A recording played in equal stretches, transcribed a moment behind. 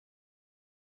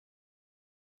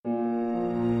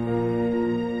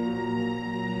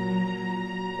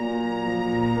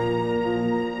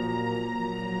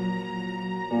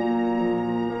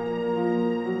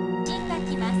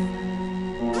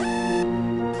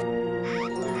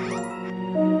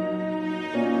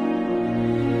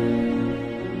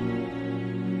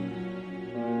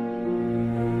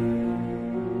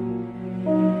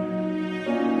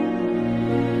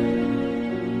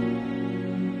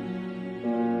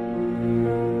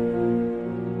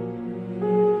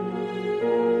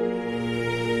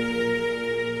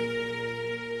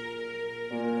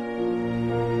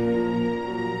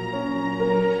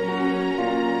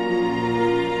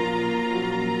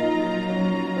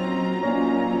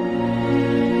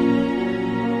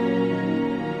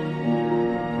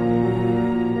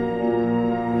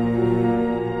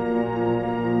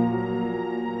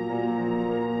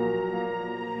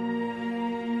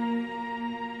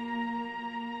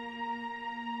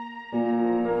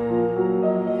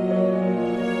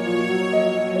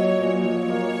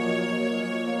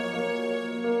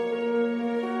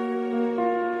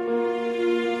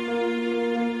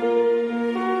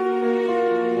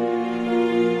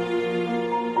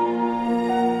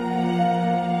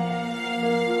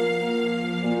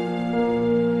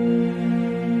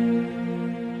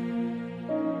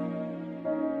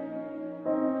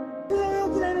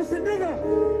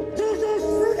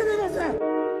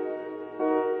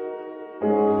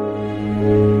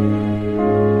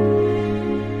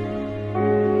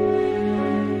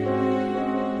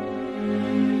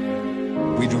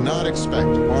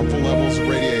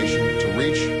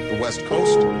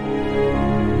coast.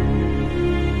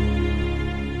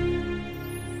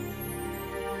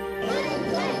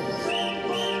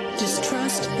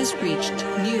 Distrust has reached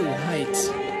new heights.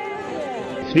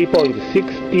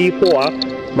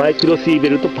 3.64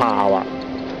 microsievert per hour.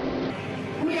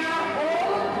 We are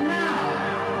all now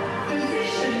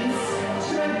physicians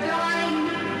to a dying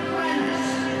planet.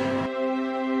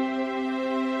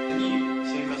 に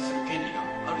生活する権利が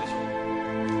あるでしょう。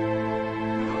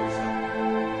いかがですか。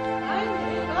権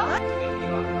利があるからい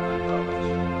かがで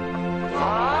しょう。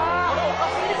おか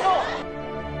しいでしょう。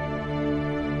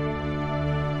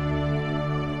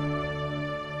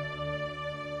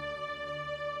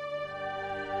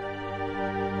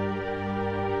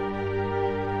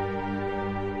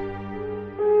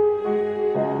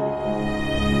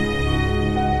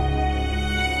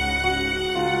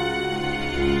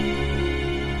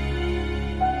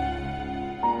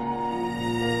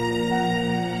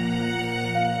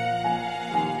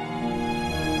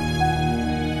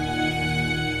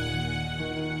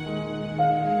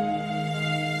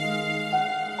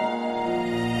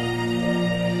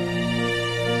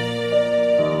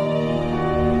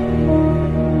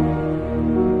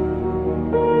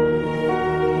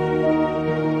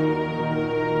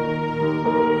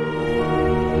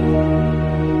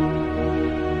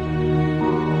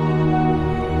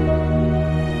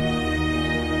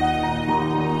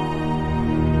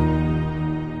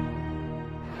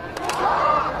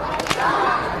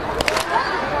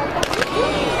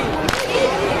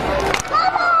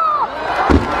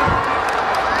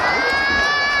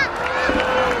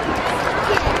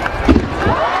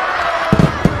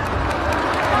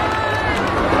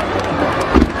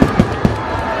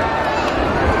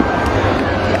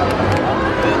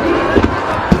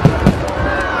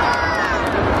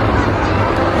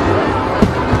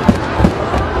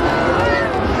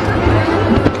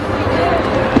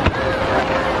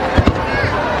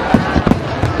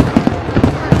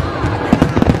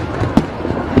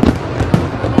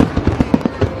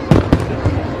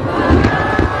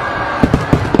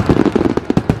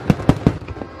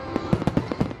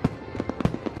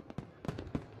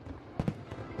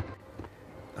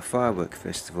A firework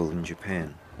festival in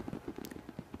Japan.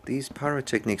 These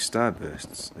pyrotechnic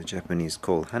starbursts, the Japanese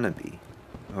call hanabi,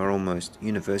 are almost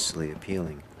universally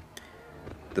appealing.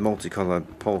 The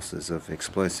multicolored pulses of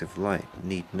explosive light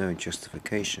need no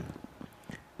justification.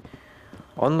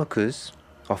 Onlookers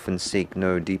often seek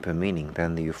no deeper meaning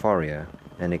than the euphoria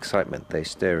and excitement they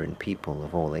stir in people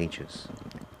of all ages.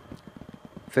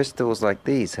 Festivals like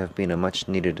these have been a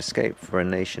much-needed escape for a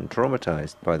nation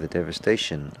traumatized by the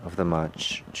devastation of the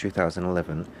March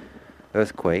 2011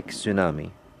 earthquake,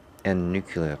 tsunami, and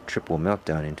nuclear triple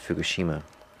meltdown in Fukushima.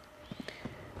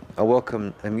 A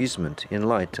welcome amusement in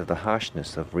light of the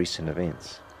harshness of recent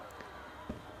events.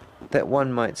 That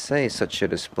one might say such a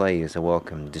display is a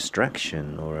welcome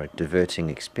distraction or a diverting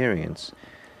experience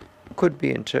could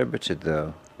be interpreted,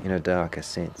 though, in a darker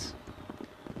sense.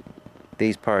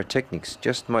 These pyrotechnics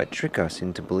just might trick us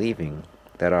into believing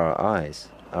that our eyes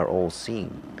are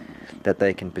all-seeing, that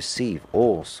they can perceive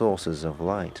all sources of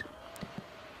light.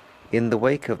 In the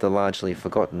wake of the largely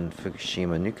forgotten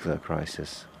Fukushima nuclear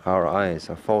crisis, our eyes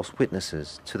are false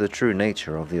witnesses to the true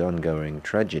nature of the ongoing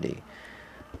tragedy,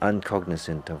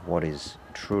 uncognizant of what is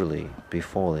truly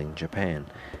befalling Japan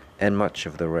and much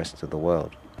of the rest of the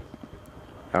world.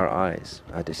 Our eyes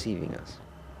are deceiving us.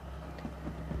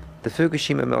 The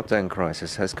Fukushima meltdown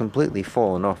crisis has completely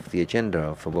fallen off the agenda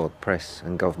of the world press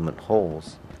and government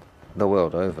halls the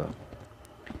world over.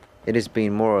 It has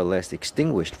been more or less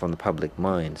extinguished from the public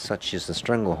mind, such is the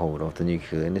stranglehold of the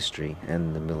nuclear industry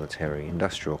and the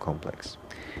military-industrial complex.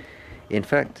 In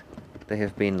fact, they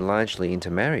have been largely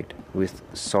intermarried with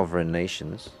sovereign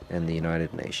nations and the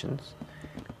United Nations,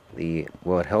 the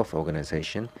World Health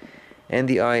Organization, and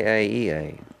the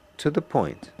IAEA, to the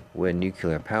point where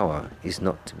nuclear power is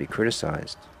not to be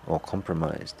criticized or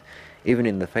compromised, even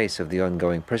in the face of the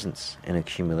ongoing presence and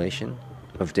accumulation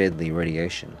of deadly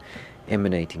radiation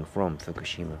emanating from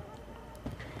Fukushima.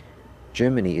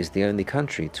 Germany is the only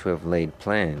country to have laid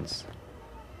plans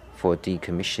for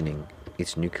decommissioning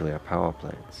its nuclear power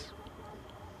plants.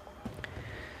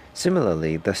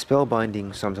 Similarly, the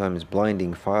spellbinding, sometimes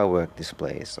blinding firework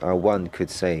displays are, one could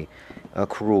say, a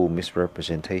cruel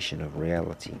misrepresentation of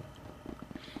reality.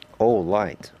 All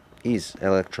light is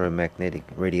electromagnetic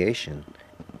radiation,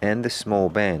 and the small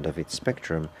band of its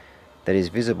spectrum that is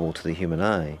visible to the human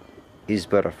eye is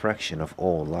but a fraction of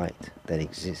all light that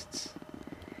exists.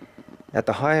 At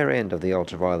the higher end of the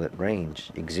ultraviolet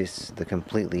range exists the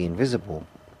completely invisible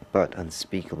but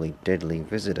unspeakably deadly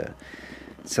visitor,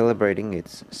 celebrating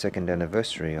its second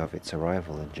anniversary of its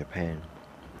arrival in Japan.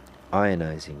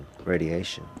 Ionizing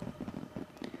radiation.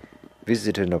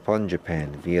 Visited upon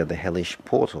Japan via the hellish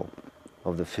portal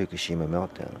of the Fukushima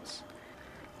meltdowns.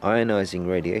 Ionizing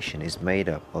radiation is made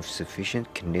up of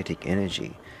sufficient kinetic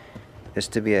energy as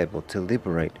to be able to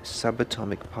liberate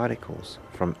subatomic particles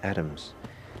from atoms,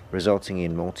 resulting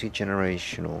in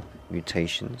multi-generational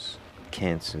mutations,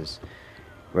 cancers,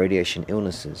 radiation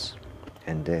illnesses,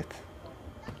 and death.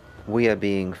 We are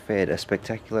being fed a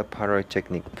spectacular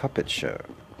pyrotechnic puppet show,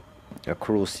 a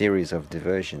cruel series of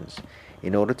diversions,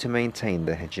 in order to maintain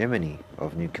the hegemony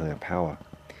of nuclear power.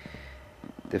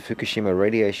 The Fukushima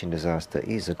radiation disaster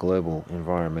is a global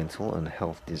environmental and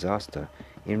health disaster,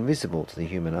 invisible to the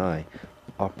human eye,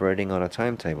 operating on a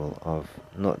timetable of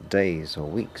not days or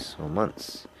weeks or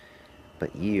months,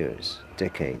 but years,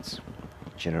 decades,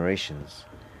 generations,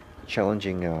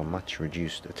 challenging our much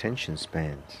reduced attention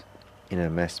spans in a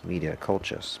mass media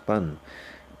culture spun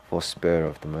for spur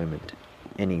of the moment,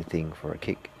 anything for a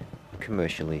kick,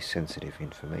 commercially sensitive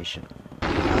information.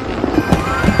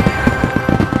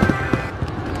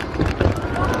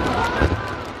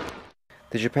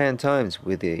 The Japan Times,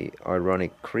 with the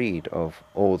ironic creed of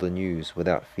all the news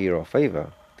without fear or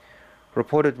favor,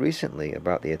 reported recently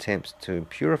about the attempts to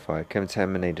purify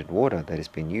contaminated water that has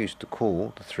been used to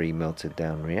cool the 3 melted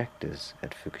down reactors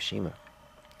at Fukushima.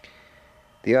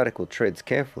 The article treads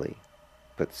carefully,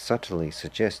 but subtly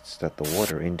suggests that the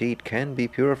water indeed can be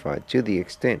purified to the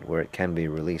extent where it can be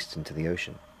released into the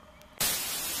ocean.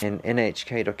 An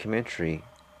NHK documentary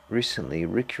recently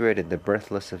recreated the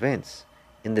breathless events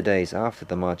in the days after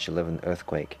the March 11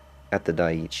 earthquake at the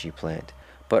Daiichi plant,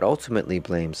 but ultimately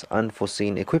blames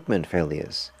unforeseen equipment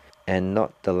failures and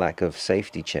not the lack of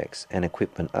safety checks and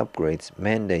equipment upgrades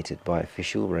mandated by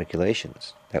official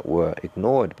regulations that were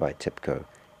ignored by TEPCO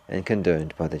and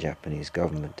condoned by the Japanese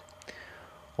government.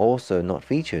 Also not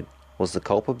featured was the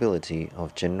culpability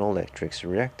of General Electric's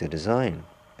reactor design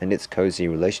and its cozy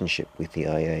relationship with the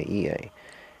IAEA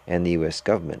and the US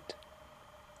government.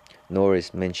 Nor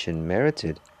is mention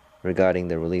merited regarding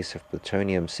the release of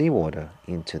plutonium seawater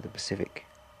into the Pacific.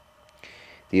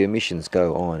 The omissions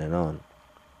go on and on.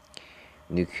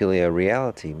 Nuclear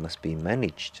reality must be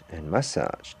managed and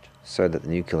massaged so that the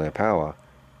nuclear power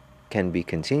can be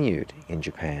continued in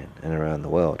Japan and around the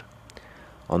world.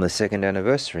 On the second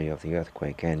anniversary of the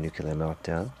earthquake and nuclear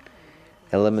meltdown,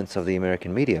 elements of the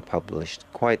American media published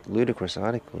quite ludicrous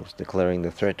articles declaring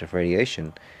the threat of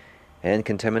radiation and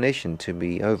contamination to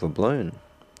be overblown,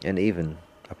 and even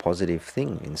a positive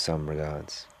thing in some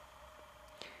regards.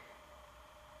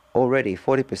 Already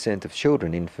 40% of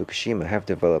children in Fukushima have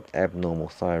developed abnormal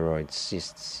thyroid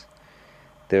cysts.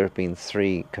 There have been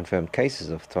 3 confirmed cases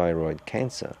of thyroid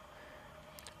cancer.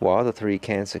 While the 3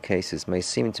 cancer cases may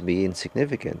seem to be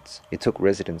insignificant, it took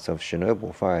residents of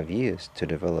Chernobyl 5 years to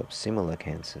develop similar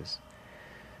cancers.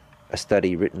 A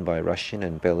study written by Russian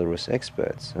and Belarus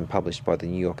experts and published by the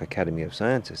New York Academy of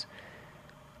Sciences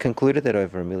concluded that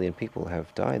over 1 million people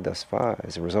have died thus far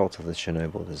as a result of the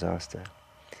Chernobyl disaster.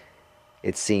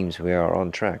 It seems we are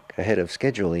on track, ahead of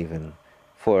schedule even,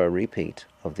 for a repeat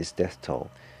of this death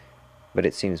toll, but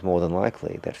it seems more than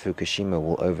likely that Fukushima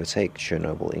will overtake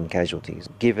Chernobyl in casualties,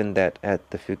 given that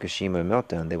at the Fukushima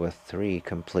meltdown there were 3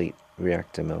 complete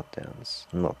reactor meltdowns,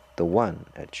 not the one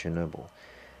at Chernobyl,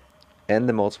 and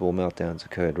the multiple meltdowns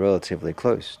occurred relatively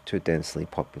close to densely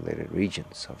populated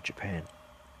regions of Japan.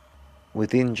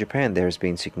 Within Japan there has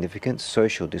been significant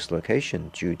social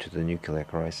dislocation due to the nuclear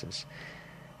crisis.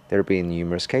 There have been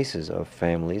numerous cases of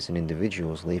families and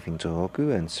individuals leaving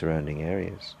Tohoku and surrounding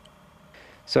areas.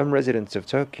 Some residents of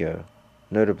Tokyo,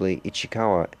 notably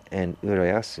Ichikawa and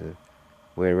Urayasu,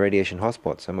 where radiation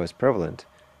hotspots are most prevalent,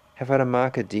 have had a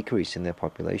marked decrease in their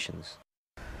populations.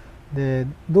 で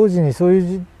同時にそう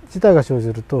いう事態が生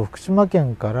じると福島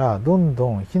県からどんど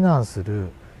ん避難する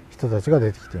人たちが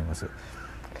出てきています。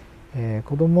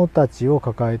子どもたちを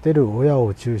抱えている親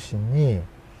を中心に、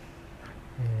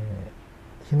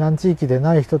避難地域で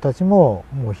ない人たちも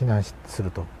もう避難す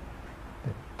ると。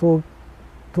東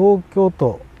京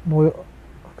都も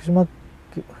福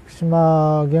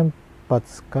島原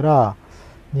発から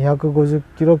250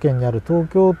キロ圏にある東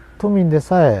京都民で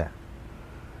さえ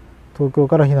東京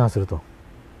から避難すると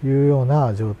いうよう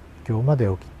な状況まで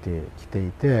起きてきて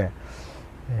いて、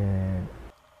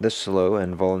The slow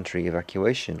and voluntary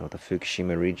evacuation of the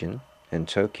Fukushima region and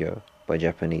Tokyo by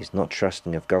Japanese not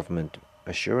trusting of government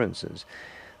assurances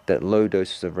that low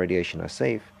doses of radiation are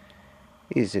safe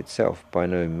is itself by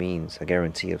no means a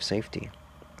guarantee of safety.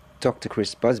 Dr.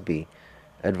 Chris Busby,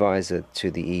 advisor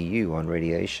to the EU on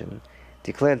radiation,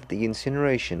 declared that the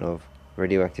incineration of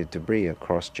radioactive debris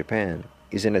across Japan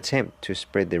is an attempt to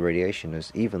spread the radiation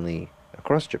as evenly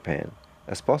across Japan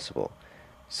as possible,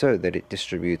 so that it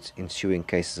distributes ensuing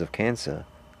cases of cancer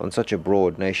on such a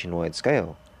broad nationwide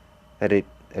scale that it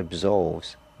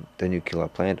absolves the nuclear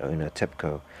plant owner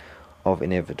TEPCO of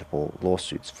inevitable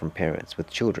lawsuits from parents with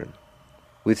children,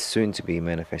 with soon-to-be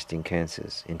manifesting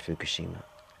cancers in Fukushima.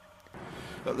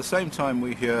 At the same time,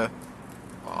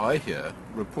 I hear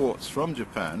reports from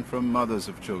Japan, from mothers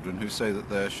of children, who say that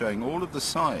they're showing all of the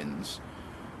signs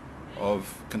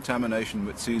of contamination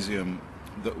with cesium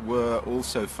that were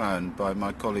also found by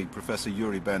my colleague Professor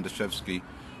Yuri Bandashevsky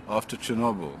after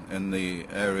Chernobyl in the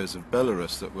areas of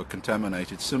Belarus that were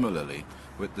contaminated similarly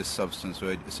with this substance,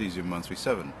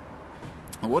 cesium-137.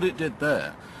 And what it did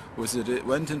there was that it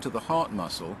went into the heart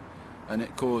muscle and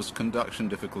it caused conduction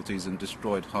difficulties and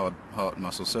destroyed heart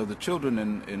muscle. So the children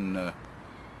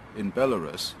in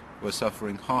Belarus were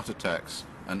suffering heart attacks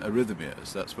and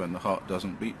arrhythmias. That's when the heart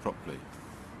doesn't beat properly.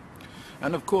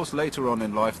 And of course later on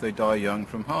in life they die young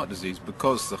from heart disease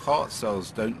because the heart cells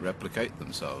don't replicate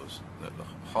themselves. The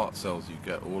heart cells, you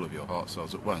get all of your heart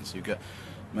cells at once. You get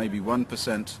maybe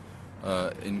 1%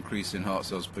 increase in heart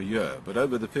cells per year. But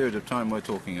over the period of time we're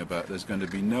talking about, there's going to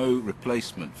be no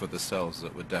replacement for the cells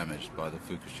that were damaged by the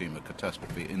Fukushima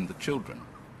catastrophe in the children.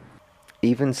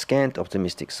 Even scant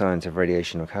optimistic signs of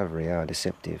radiation recovery are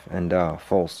deceptive and are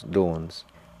false dawns.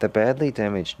 The badly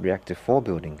damaged Reactor 4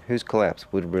 building, whose collapse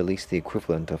would release the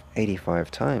equivalent of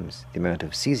 85 times the amount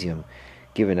of cesium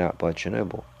given out by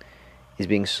Chernobyl, is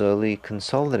being slowly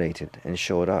consolidated and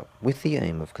shored up with the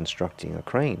aim of constructing a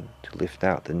crane to lift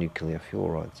out the nuclear fuel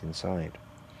rods inside.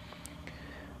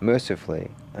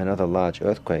 Mercifully, another large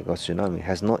earthquake or tsunami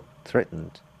has not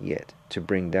threatened yet to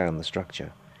bring down the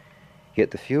structure,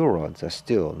 yet the fuel rods are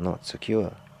still not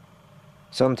secure.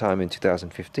 Sometime in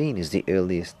 2015 is the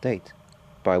earliest date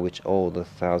by which all the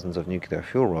thousands of nuclear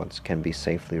fuel rods can be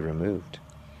safely removed.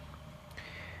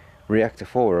 Reactor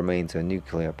 4 remains a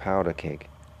nuclear powder keg,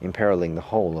 imperiling the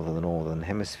whole of the Northern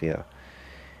Hemisphere.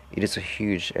 It is a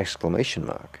huge exclamation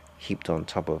mark heaped on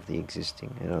top of the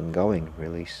existing and ongoing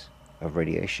release of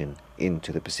radiation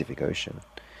into the Pacific Ocean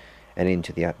and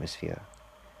into the atmosphere,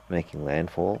 making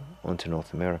landfall onto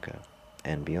North America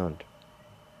and beyond.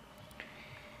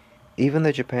 Even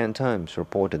the Japan Times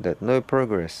reported that no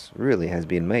progress really has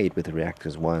been made with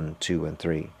reactors 1, 2 and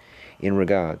 3 in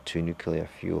regard to nuclear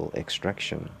fuel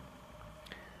extraction.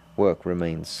 Work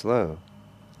remains slow,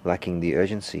 lacking the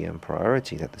urgency and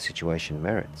priority that the situation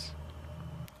merits.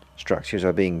 Structures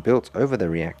are being built over the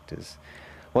reactors.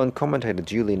 One commentator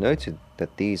duly noted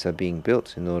that these are being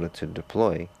built in order to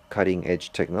deploy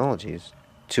cutting-edge technologies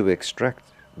to extract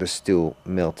the still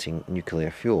melting nuclear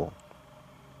fuel.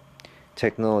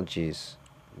 Technologies,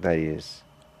 that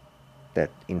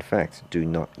in fact do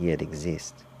not yet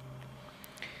exist.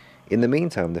 In the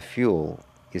meantime, the fuel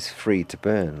is free to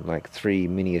burn like 3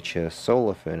 miniature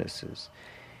solar furnaces,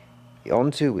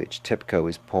 onto which TEPCO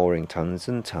is pouring tons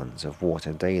and tons of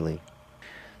water daily.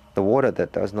 The water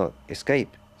that does not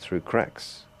escape through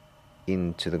cracks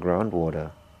into the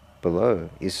groundwater below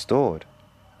is stored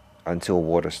until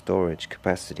water storage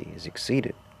capacity is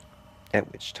exceeded,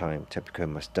 at which time TEPCO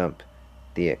must dump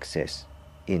the excess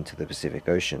into the Pacific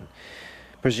Ocean,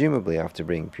 presumably after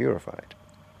being purified.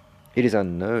 It is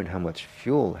unknown how much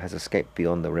fuel has escaped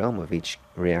beyond the realm of each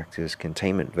reactor's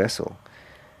containment vessel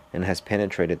and has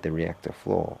penetrated the reactor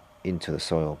floor into the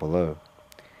soil below.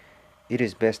 It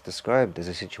is best described as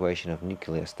a situation of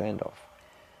nuclear standoff,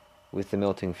 with the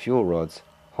melting fuel rods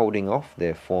holding off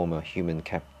their former human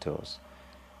captors,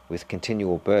 with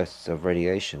continual bursts of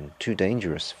radiation too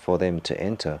dangerous for them to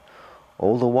enter,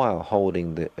 all the while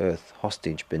holding the Earth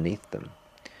hostage beneath them,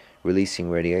 releasing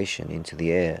radiation into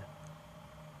the air,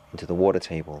 into the water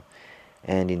table,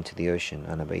 and into the ocean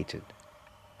unabated.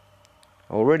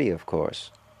 Already, of course,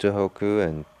 Tohoku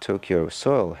and Tokyo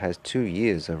soil has 2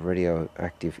 years of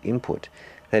radioactive input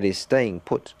that is staying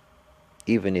put,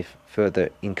 even if further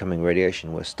incoming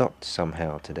radiation were stopped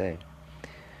somehow today.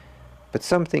 But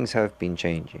some things have been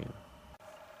changing.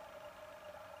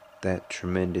 That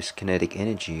tremendous kinetic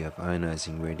energy of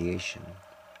ionizing radiation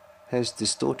has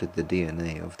distorted the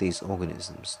DNA of these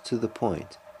organisms to the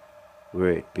point where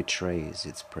it betrays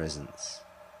its presence,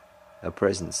 a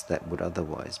presence that would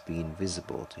otherwise be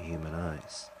invisible to human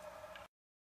eyes.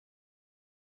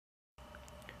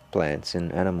 Plants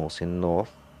and animals in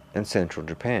North and Central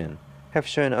Japan have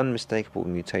shown unmistakable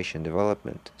mutation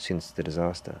development since the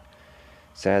disaster.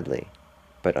 Sadly,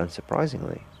 but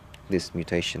unsurprisingly, this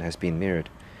mutation has been mirrored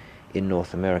in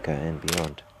North America and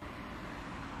beyond.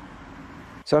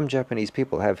 Some Japanese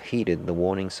people have heeded the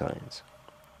warning signs.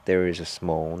 there is a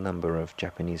small number of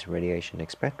Japanese radiation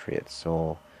expatriates,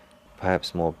 or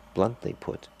perhaps more bluntly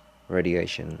put,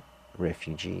 radiation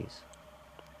refugees.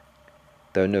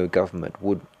 Though no government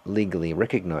would legally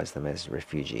recognize them as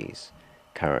refugees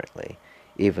currently,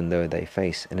 even though they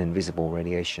face an invisible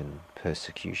radiation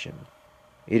persecution.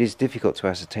 It is difficult to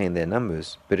ascertain their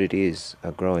numbers, but it is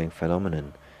a growing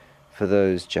phenomenon for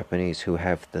those Japanese who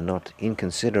have the not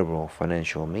inconsiderable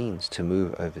financial means to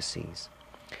move overseas.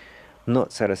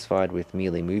 Not satisfied with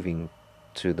merely moving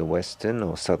to the western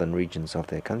or southern regions of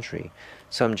their country,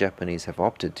 some Japanese have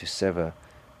opted to sever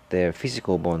their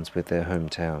physical bonds with their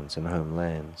hometowns and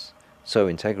homelands, so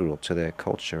integral to their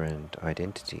culture and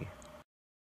identity.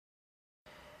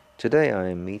 Today I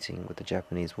am meeting with a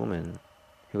Japanese woman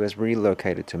who has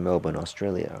relocated to Melbourne,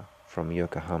 Australia from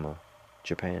Yokohama,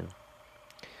 Japan.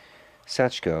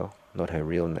 Sachiko, not her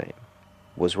real name,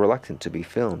 was reluctant to be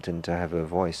filmed and to have her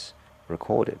voice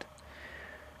recorded.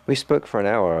 We spoke for an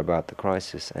hour about the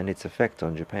crisis and its effect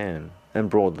on Japan, and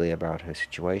broadly about her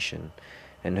situation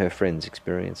and her friends'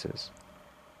 experiences.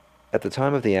 At the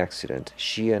time of the accident,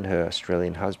 she and her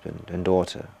Australian husband and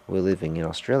daughter were living in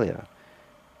Australia,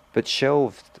 but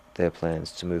shelved their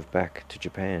plans to move back to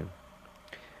Japan.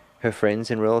 Her friends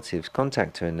and relatives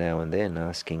contact her now and then,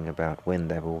 asking about when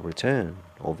they will return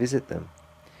or visit them.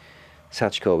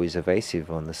 Sachiko is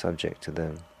evasive on the subject to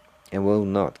them, and will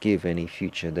not give any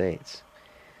future dates.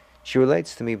 She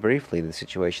relates to me briefly the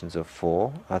situations of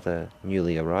 4 other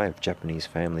newly arrived Japanese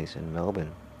families in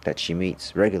Melbourne that she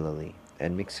meets regularly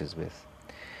and mixes with.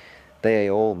 They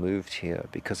all moved here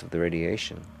because of the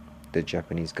radiation the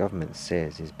Japanese government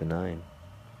says is benign.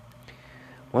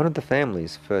 One of the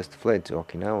families first fled to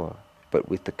Okinawa, but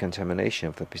with the contamination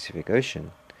of the Pacific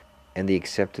Ocean and the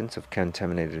acceptance of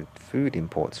contaminated food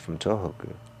imports from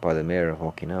Tohoku by the mayor of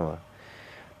Okinawa,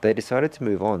 they decided to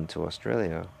move on to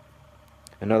Australia.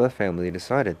 Another family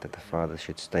decided that the father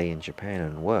should stay in Japan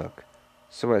and work,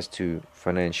 so as to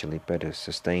financially better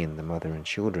sustain the mother and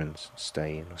children's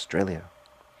stay in Australia.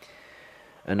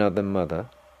 Another mother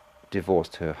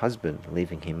divorced her husband,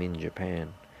 leaving him in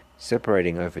Japan,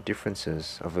 separating over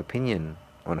differences of opinion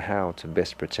on how to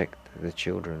best protect the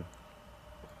children.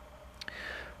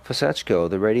 For Sachiko,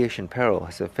 the radiation peril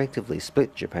has effectively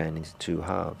split Japan into 2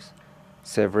 halves,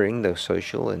 severing the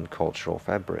social and cultural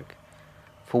fabric.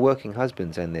 For working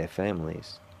husbands and their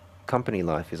families, company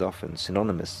life is often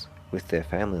synonymous with their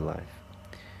family life.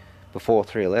 Before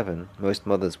 3/11, most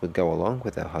mothers would go along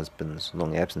with their husbands'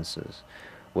 long absences,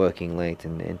 working late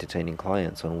and entertaining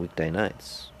clients on weekday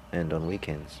nights and on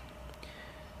weekends.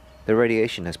 The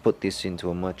radiation has put this into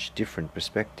a much different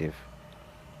perspective,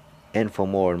 and for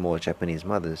more and more Japanese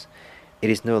mothers, it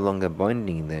is no longer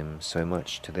binding them so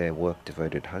much to their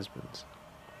work-devoted husbands.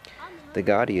 The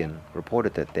Guardian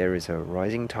reported that there is a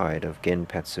rising tide of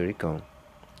genpatsurikon,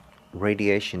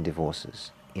 radiation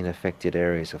divorces, in affected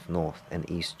areas of North and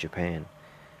East Japan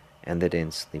and the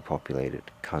densely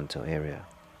populated Kanto area.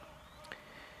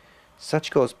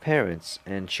 Sachiko's parents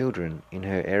and children in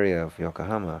her area of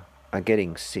Yokohama are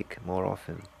getting sick more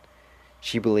often.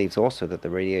 She believes also that the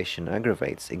radiation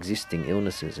aggravates existing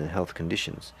illnesses and health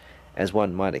conditions, as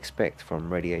one might expect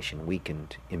from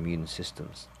radiation-weakened immune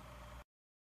systems.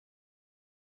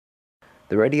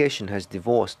 The radiation has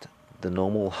divorced the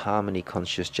normal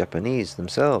harmony-conscious Japanese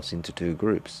themselves into 2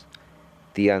 groups: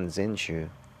 the Anzenshu,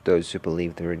 those who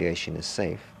believe the radiation is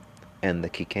safe, and the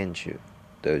Kikenshu,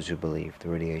 those who believe the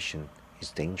radiation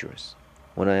is dangerous.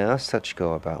 When I asked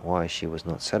Sachiko about why she was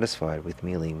not satisfied with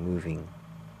merely moving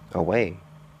away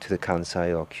to the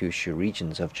Kansai or Kyushu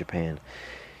regions of Japan,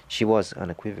 she was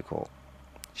unequivocal.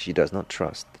 She does not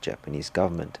trust the Japanese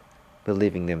government,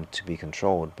 believing them to be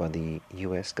controlled by the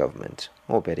US government,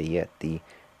 or better yet, the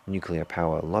nuclear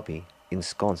power lobby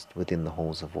ensconced within the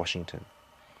halls of Washington.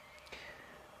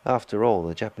 After all,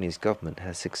 the Japanese government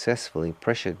has successfully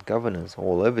pressured governors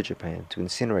all over Japan to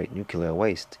incinerate nuclear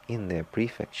waste in their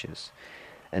prefectures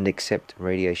and accept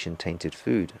radiation-tainted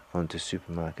food onto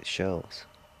supermarket shelves.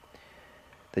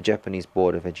 The Japanese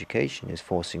Board of Education is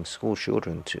forcing school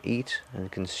children to eat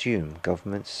and consume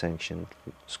government-sanctioned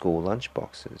school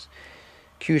lunchboxes,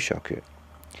 kyushoku,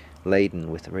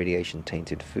 laden with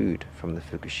radiation-tainted food from the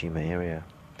Fukushima area.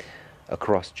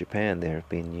 Across Japan, there have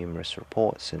been numerous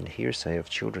reports and hearsay of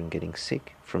children getting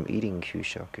sick from eating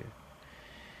kyushoku.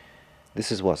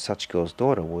 This is what Sachiko's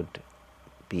daughter would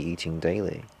be eating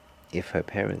daily if her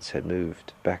parents had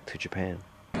moved back to Japan.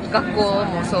 学校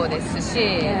もそうです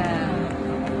し、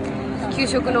給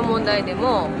食の問題で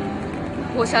も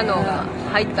放射能が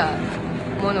入った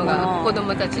ものが子ど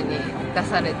もたちに出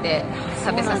されて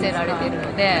食べさせられている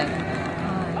ので、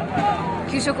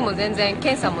給食も全然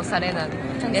検査もされない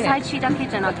で。最地だけ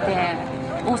じゃなくて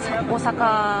大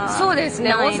阪そうです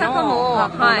ね、大阪も、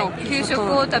はい、給食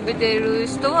を食べている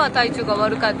人は体調が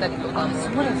悪かったりとかも、そ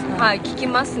うですね、はい、聞き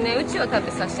ますね。うちは食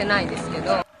べさせてないですけ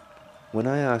ど。 When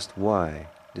I asked why,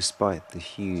 despite the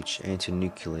huge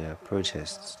anti-nuclear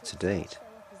protests to date,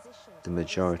 the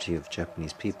majority of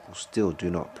Japanese people still do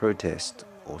not protest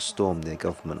or storm their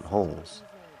government halls,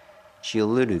 she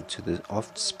alluded to the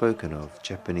oft-spoken-of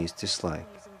Japanese dislike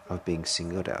of being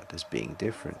singled out as being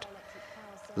different,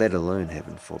 let alone,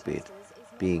 heaven forbid,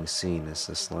 being seen as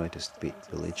the slightest bit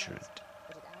belligerent.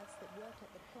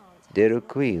 Deru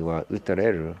kui wa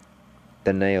utareru,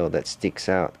 the nail that sticks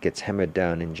out gets hammered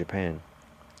down in Japan.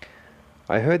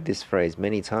 I heard this phrase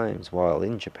many times while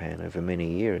in Japan over many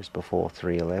years before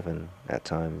 3/11, at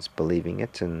times believing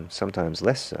it and sometimes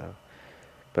less so,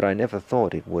 but I never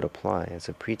thought it would apply as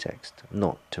a pretext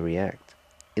not to react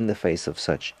in the face of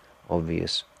such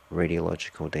obvious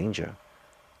radiological danger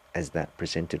as that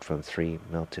presented from 3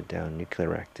 melted down nuclear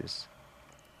reactors,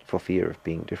 for fear of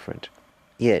being different.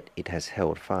 Yet it has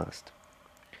held fast.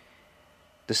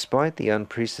 Despite the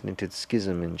unprecedented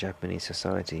schism in Japanese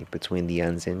society between the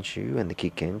Anzenshu and the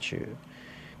Kikenshu,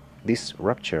 this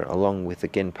rupture, along with the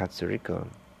Genpatsuriko,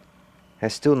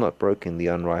 has still not broken the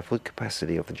unrivaled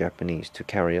capacity of the Japanese to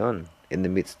carry on in the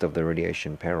midst of the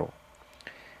radiation peril.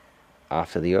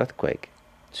 After the earthquake,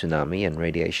 tsunami and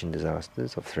radiation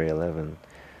disasters of 3/11,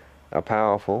 a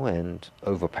powerful and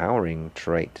overpowering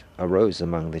trait arose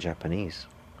among the Japanese.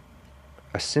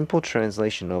 A simple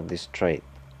translation of this trait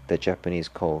that Japanese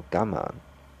call gaman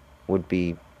would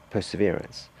be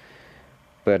perseverance,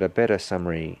 but a better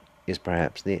summary is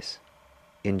perhaps this: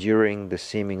 enduring the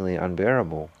seemingly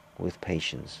unbearable with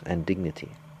patience and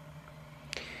dignity.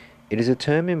 It is a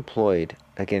term employed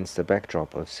against the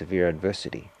backdrop of severe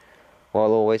adversity,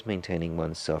 while always maintaining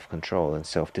one's self-control and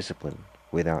self-discipline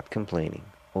without complaining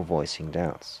or voicing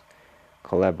doubts,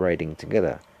 collaborating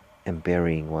together and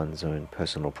burying one's own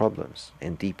personal problems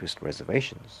and deepest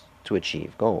reservations to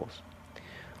achieve goals,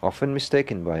 often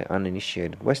mistaken by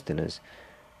uninitiated Westerners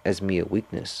as mere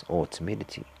weakness or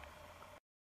timidity.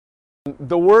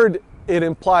 The word, it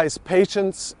implies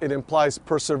patience, it implies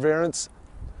perseverance,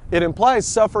 it implies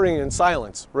suffering in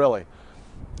silence, really.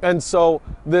 And so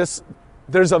there's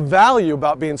a value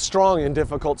about being strong in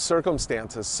difficult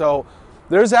circumstances. So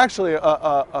there's actually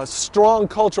a strong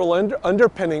cultural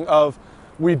underpinning of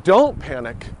we don't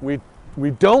panic,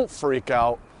 we don't freak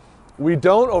out, we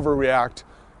don't overreact,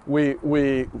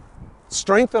 we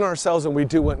strengthen ourselves and we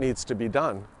do what needs to be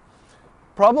done.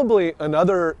 Probably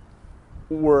another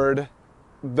word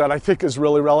that I think is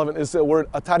really relevant is the word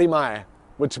atarimae,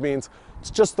 which means it's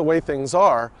just the way things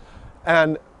are.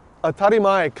 And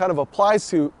atarimae kind of applies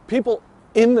to people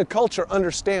in the culture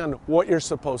understand what you're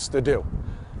supposed to do.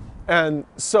 And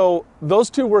so those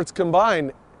two words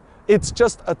combined, it's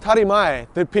just atarimae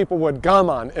that people would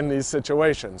gaman in these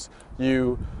situations.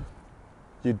 You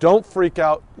don't freak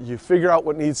out, you figure out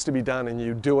what needs to be done and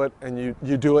you do it, and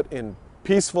you do it in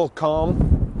peaceful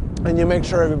calm, and you make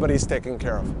sure everybody's taken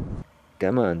care of.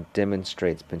 Gaman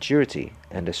demonstrates maturity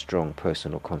and a strong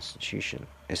personal constitution,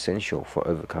 essential for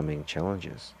overcoming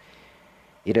challenges.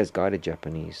 It has guided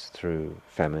Japanese through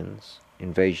famines,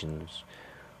 invasions,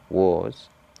 wars,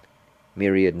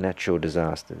 myriad natural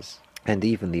disasters, and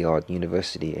even the odd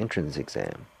university entrance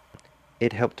exam.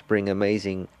 It helped bring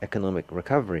amazing economic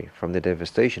recovery from the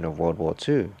devastation of World War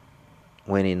II,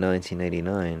 when in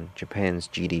 1989 Japan's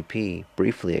GDP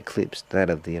briefly eclipsed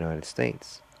that of the United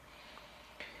States.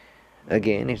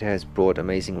 Again, it has brought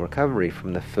amazing recovery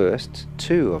from the first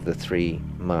 2 of the 3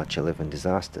 March 11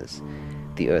 disasters,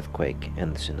 the earthquake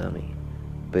and the tsunami,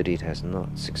 but it has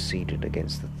not succeeded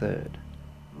against the third,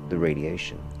 the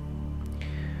radiation.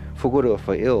 For good or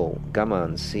for ill,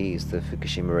 gaman sees the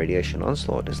Fukushima radiation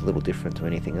onslaught as little different to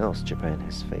anything else Japan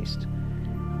has faced.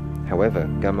 However,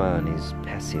 gaman is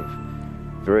passive,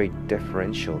 very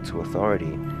deferential to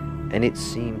authority, and it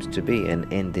seems to be an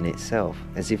end in itself,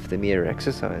 as if the mere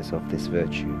exercise of this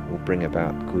virtue will bring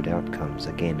about good outcomes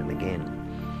again and again.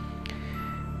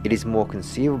 It is more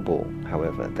conceivable,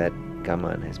 however, that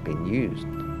gaman has been used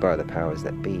by the powers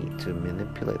that be to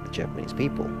manipulate the Japanese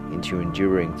people into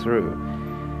enduring through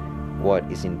what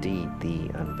is indeed the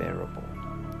unbearable,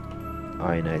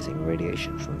 ionizing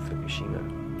radiation from Fukushima.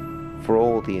 For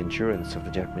all the endurance of the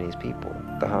Japanese people,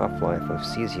 the half-life of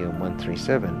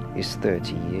cesium-137 is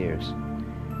 30 years.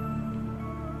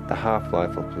 The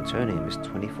half-life of plutonium is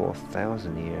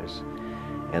 24,000 years,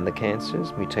 and the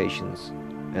cancers, mutations,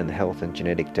 and health and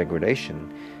genetic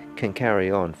degradation can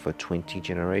carry on for 20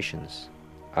 generations.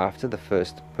 after the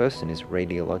first person is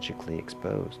radiologically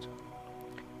exposed.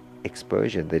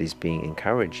 Exposure that is being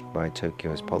encouraged by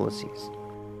Tokyo's policies.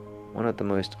 One of the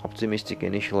most optimistic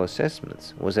initial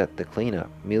assessments was that the cleanup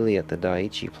merely at the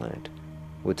Daiichi plant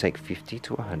would take 50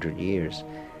 to 100 years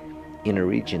in a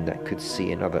region that could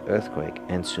see another earthquake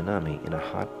and tsunami in a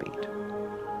heartbeat.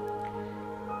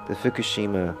 The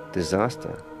Fukushima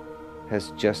disaster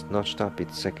has just notched up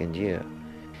its second year.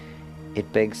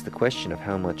 It begs the question of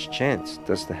how much chance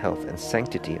does the health and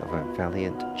sanctity of our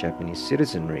valiant Japanese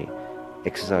citizenry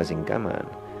exercising gaman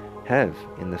have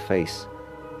in the face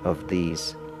of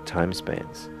these time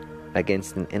spans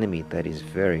against an enemy that is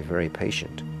very, very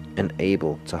patient and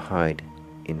able to hide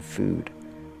in food,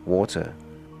 water,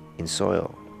 in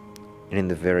soil, and in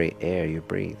the very air you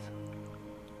breathe.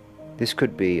 This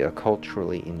could be a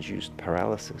culturally induced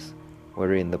paralysis,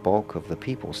 wherein the bulk of the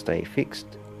people stay fixed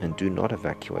and do not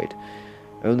evacuate,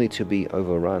 only to be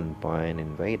overrun by an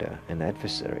invader, an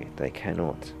adversary they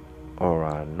cannot or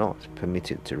are not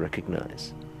permitted to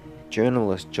recognize.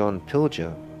 Journalist John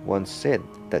Pilger once said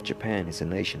that Japan is a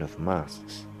nation of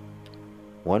masks.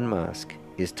 One mask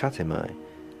is tatemae,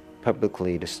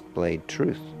 publicly displayed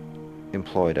truth,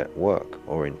 employed at work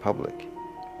or in public,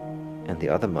 and the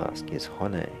other mask is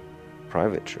hone,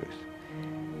 private truth,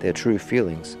 their true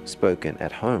feelings spoken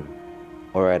at home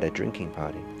or at a drinking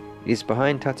party. It is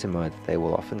behind tatemae that they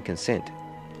will often consent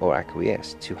or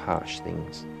acquiesce to harsh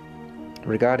things.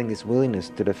 Regarding this willingness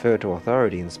to defer to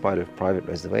authority in spite of private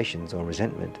reservations or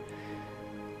resentment,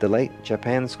 the late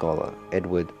Japan scholar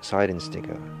Edward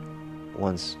Seidensticker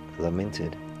once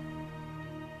lamented,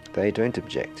 "They don't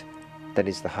object. That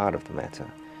is the heart of the matter.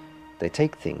 They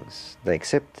take things, they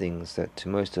accept things that to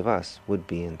most of us would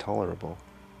be intolerable."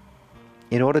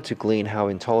 In order to glean how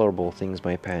intolerable things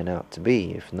may pan out to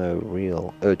be if no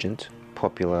real, urgent,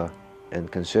 popular,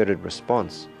 and concerted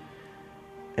response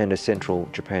and a central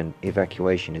Japan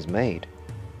evacuation is made,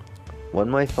 one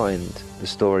might find the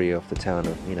story of the town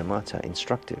of Minamata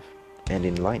instructive and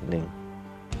enlightening.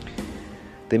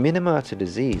 The Minamata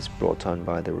disease, brought on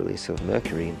by the release of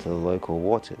mercury into the local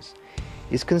waters,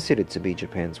 is considered to be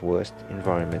Japan's worst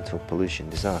environmental pollution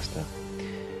disaster.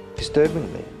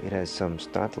 Disturbingly, it has some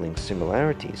startling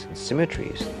similarities and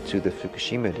symmetries to the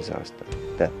Fukushima disaster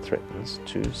that threatens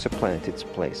to supplant its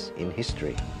place in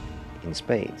history in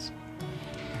spades.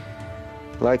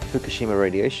 Like Fukushima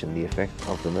radiation, the effect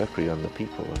of the mercury on the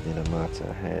people of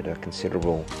Minamata had a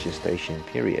considerable gestation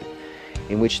period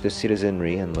in which the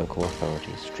citizenry and local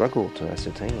authorities struggled to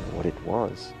ascertain what it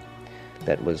was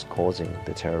that was causing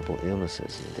the terrible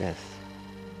illnesses and death.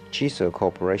 Chiso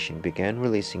Corporation began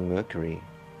releasing mercury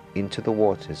into the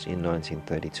waters in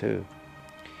 1932.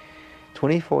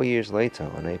 24 years later,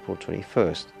 on April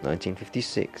 21st,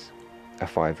 1956, a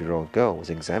 5-year-old girl was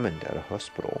examined at a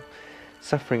hospital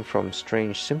suffering from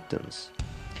strange symptoms: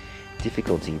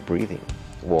 difficulty breathing,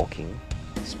 walking,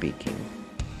 speaking,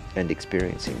 and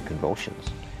experiencing convulsions.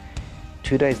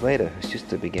 2 days later, her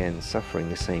sister began suffering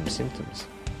the same symptoms,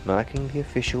 marking the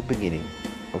official beginning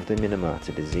of the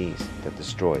Minamata disease that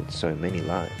destroyed so many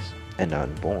lives and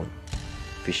unborn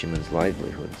fishermen's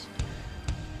livelihoods,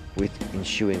 with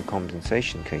ensuing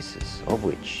compensation cases, of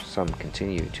which some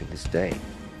continue to this day.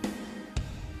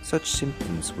 Such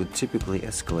symptoms would typically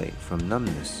escalate from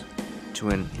numbness to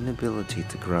an inability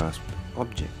to grasp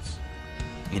objects,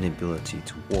 inability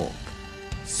to walk,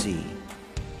 see,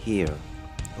 hear,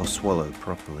 or swallow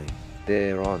properly,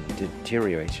 thereon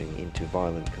deteriorating into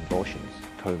violent convulsions,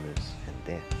 comas, and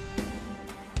death.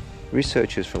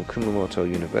 Researchers from Kumamoto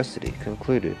University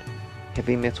concluded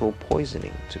heavy metal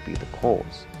poisoning to be the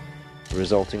cause,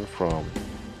 resulting from,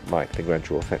 like the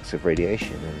gradual effects of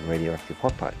radiation and radioactive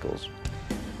hot particles,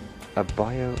 a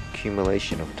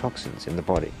bioaccumulation of toxins in the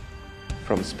body,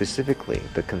 from specifically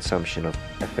the consumption of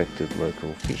affected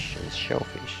local fish and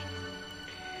shellfish.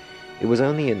 It was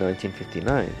only in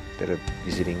 1959 that a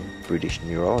visiting British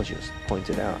neurologist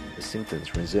pointed out the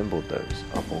symptoms resembled those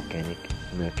of organic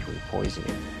mercury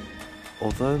poisoning.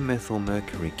 Although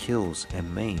methylmercury kills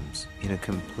and maims in a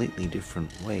completely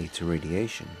different way to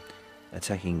radiation,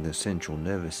 attacking the central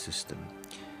nervous system,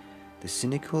 the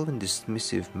cynical and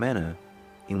dismissive manner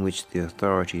in which the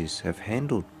authorities have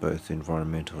handled both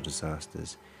environmental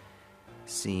disasters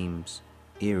seems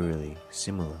eerily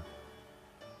similar.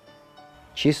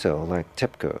 Chiso, like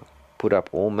TEPCO, put up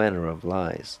all manner of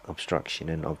lies, obstruction,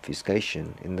 and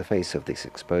obfuscation in the face of this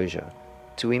exposure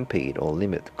to impede or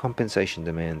limit compensation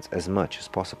demands as much as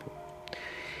possible.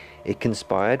 It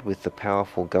conspired with the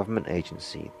powerful government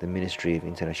agency, the Ministry of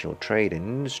International Trade and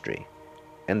Industry,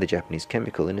 and the Japanese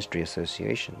Chemical Industry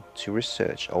Association to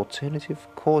research alternative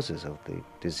causes of the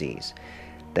disease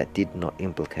that did not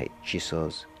implicate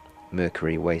Chiso's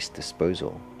mercury waste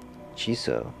disposal.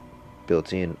 Chiso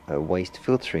built in a waste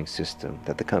filtering system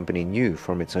that the company knew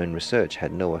from its own research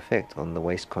had no effect on the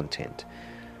waste content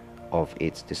of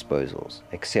its disposals,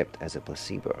 except as a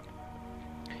placebo.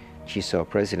 Chiso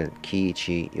President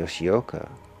Kiichi Yoshioka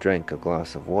drank a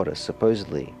glass of water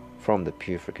supposedly from the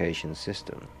purification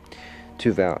system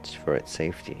to vouch for its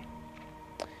safety.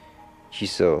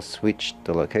 Chiso switched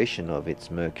the location of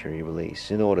its mercury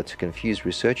release in order to confuse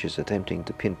researchers attempting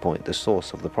to pinpoint the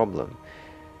source of the problem,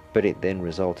 but it then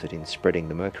resulted in spreading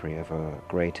the mercury over a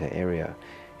greater area,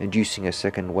 inducing a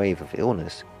second wave of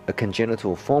illness. A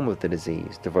congenital form of the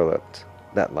disease developed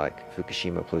that, like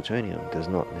Fukushima plutonium, does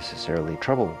not necessarily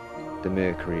trouble the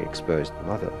mercury-exposed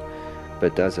mother,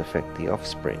 but does affect the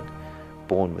offspring,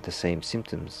 born with the same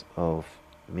symptoms of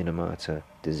Minamata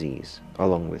disease,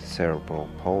 along with cerebral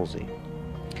palsy.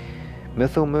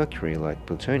 Methylmercury, like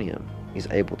plutonium, is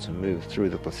able to move through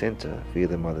the placenta via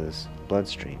the mother's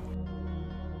bloodstream.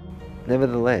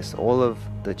 Nevertheless, all of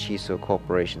the Chiso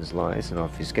Corporation's lies and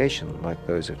obfuscation, like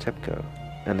those of TEPCO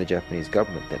and the Japanese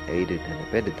government that aided and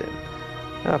abetted them,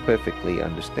 are perfectly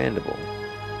understandable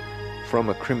from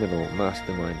a criminal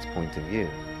mastermind's point of view.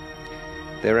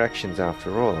 Their actions,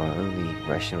 after all, are only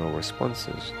rational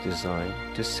responses designed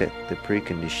to set the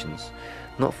preconditions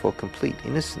not for complete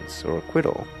innocence or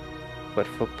acquittal, but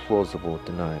for plausible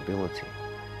deniability.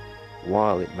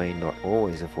 While it may not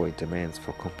always avoid demands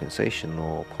for compensation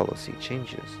or policy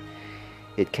changes,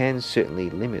 it can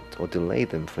certainly limit or delay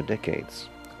them for decades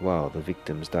while the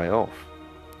victims die off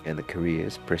and the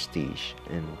careers, prestige,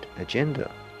 and agenda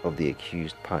of the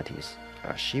accused parties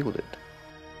are shielded.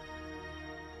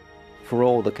 For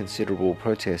all the considerable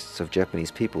protests of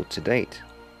Japanese people to date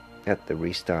at the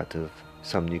restart of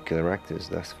some nuclear reactors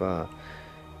thus far,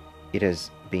 it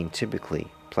has been typically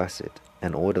placid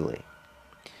and orderly.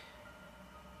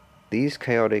 These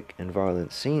chaotic and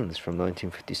violent scenes from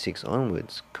 1956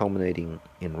 onwards, culminating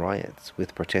in riots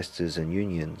with protesters and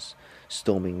unions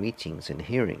storming meetings and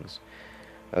hearings,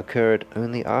 occurred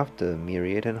only after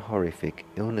myriad and horrific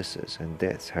illnesses and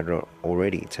deaths had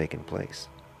already taken place.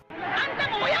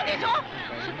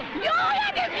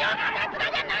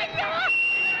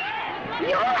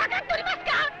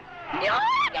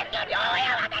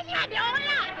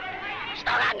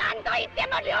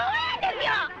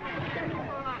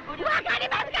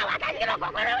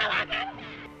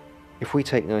 If we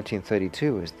take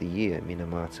 1932 as the year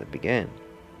Minamata began,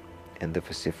 and the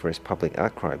vociferous public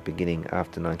outcry beginning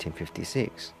after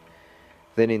 1956,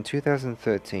 then in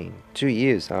 2013, 2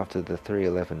 years after the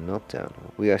 3/11 meltdown,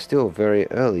 we are still very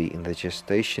early in the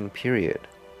gestation period,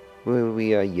 where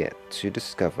we are yet to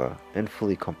discover and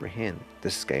fully comprehend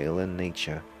the scale and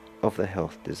nature of the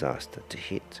health disaster to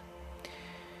hit.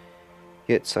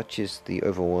 Yet such is the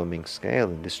overwhelming scale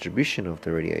and distribution of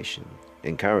the radiation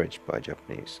encouraged by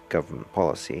Japanese government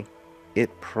policy,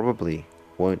 it probably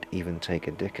won't even take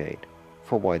a decade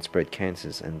for widespread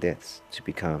cancers and deaths to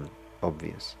become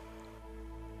obvious.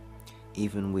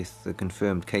 Even with the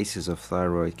confirmed cases of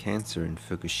thyroid cancer in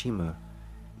Fukushima,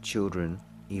 children,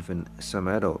 even some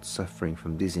adults suffering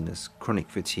from dizziness, chronic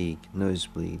fatigue,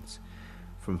 nosebleeds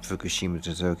from Fukushima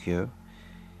to Tokyo,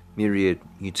 myriad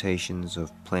mutations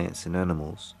of plants and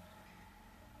animals,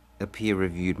 a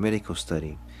peer-reviewed medical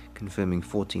study confirming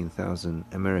 14,000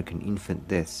 American infant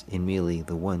deaths in merely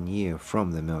the 1 year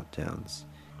from the meltdowns.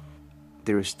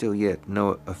 There is still yet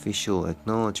no official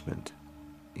acknowledgement,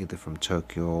 either from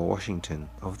Tokyo or Washington,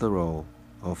 of the role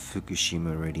of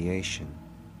Fukushima radiation.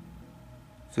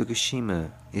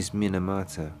 Fukushima is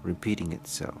Minamata repeating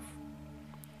itself.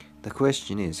 The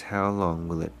question is, how long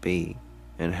will it be,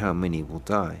 and how many will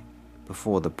die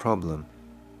before the problem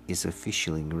is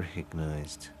officially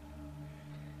recognized?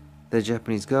 The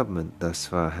Japanese government thus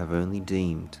far have only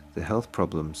deemed the health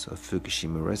problems of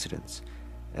Fukushima residents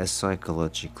as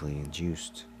psychologically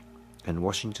induced, and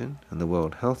Washington and the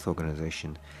World Health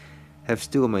Organization have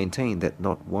still maintained that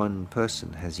not one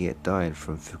person has yet died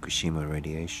from Fukushima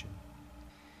radiation.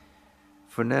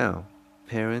 For now,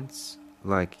 parents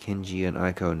like Kenji and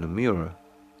Aiko Nomura,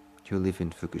 who live in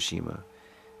Fukushima,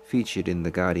 featured in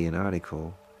the Guardian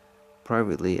article,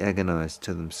 privately agonized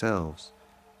to themselves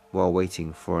while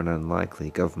waiting for an unlikely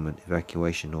government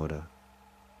evacuation order.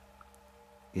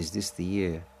 Is this the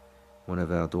year one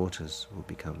of our daughters will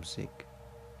become sick?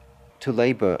 To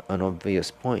labor an obvious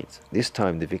point, this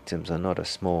time the victims are not a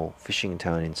small fishing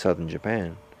town in southern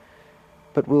Japan,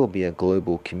 but will be a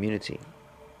global community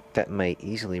that may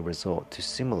easily resort to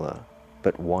similar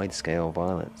but wide-scale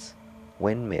violence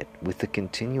when met with the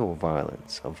continual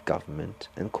violence of government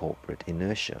and corporate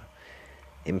inertia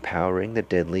empowering the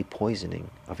deadly poisoning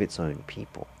of its own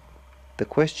people. The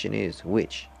question is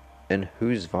which and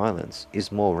whose violence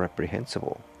is more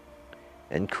reprehensible,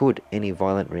 and could any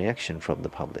violent reaction from the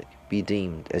public be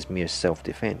deemed as mere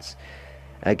self-defense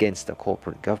against a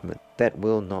corporate government that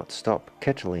will not stop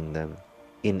kettling them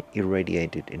in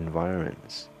irradiated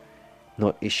environments,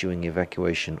 not issuing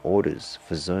evacuation orders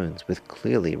for zones with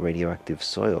clearly radioactive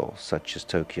soil such as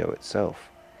Tokyo itself,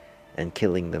 and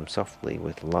killing them softly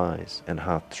with lies and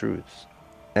half-truths?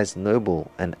 As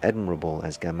noble and admirable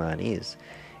as Gaman is,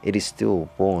 it is still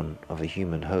born of a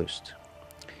human host.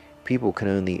 People can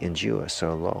only endure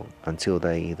so long until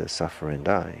they either suffer and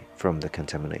die from the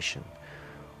contamination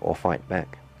or fight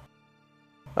back.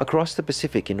 Across the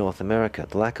Pacific in North America,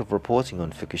 the lack of reporting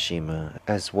on Fukushima,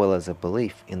 as well as a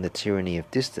belief in the tyranny of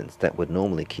distance that would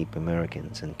normally keep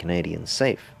Americans and Canadians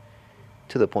safe,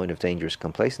 to the point of dangerous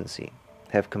complacency,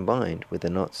 have combined with the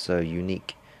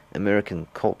not-so-unique American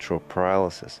cultural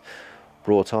paralysis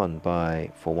brought on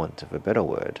by, for want of a better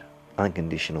word,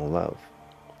 unconditional love.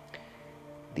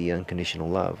 The unconditional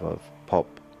love of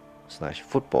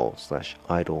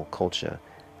pop/football/idol culture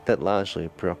that largely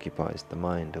preoccupies the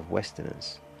mind of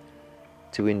Westerners,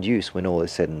 to induce, when all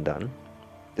is said and done,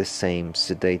 the same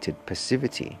sedated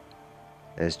passivity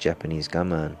as Japanese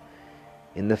gaman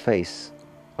in the face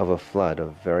of a flood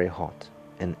of very hot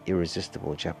and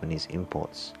irresistible Japanese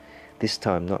imports, this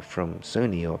time not from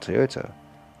Sony or Toyota,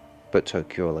 but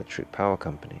Tokyo Electric Power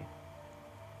Company.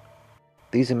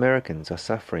 These Americans are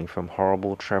suffering from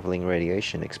horrible traveling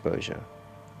radiation exposure,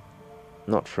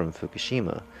 not from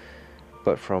Fukushima,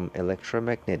 but from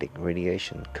electromagnetic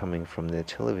radiation coming from their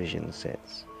television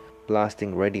sets,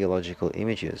 blasting radiological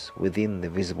images within the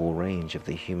visible range of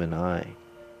the human eye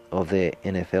of their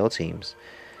NFL teams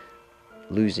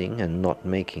losing and not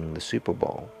making the Super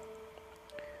Bowl.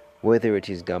 Whether it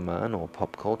is gaman or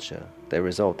pop culture, they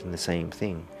result in the same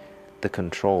thing, the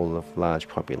control of large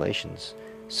populations,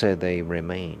 so they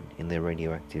remain in their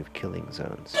radioactive killing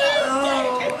zones.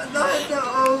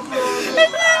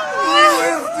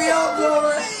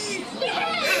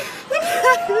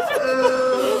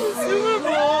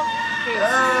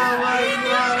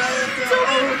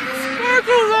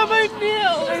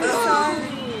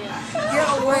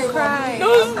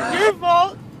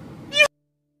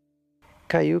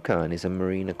 Kayukan is a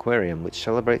marine aquarium which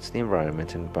celebrates the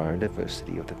environment and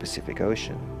biodiversity of the Pacific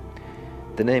Ocean.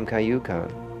 The name Kayukan,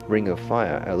 Ring of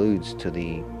Fire, alludes to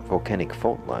the volcanic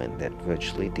fault line that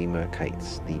virtually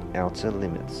demarcates the outer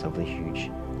limits of the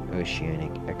huge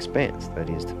oceanic expanse that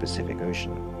is the Pacific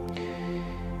Ocean.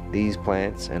 These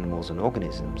plants, animals and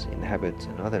organisms inhabit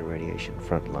another radiation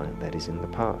frontline that is in the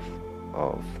path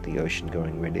of the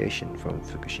ocean-going radiation from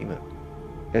Fukushima.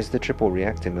 As the triple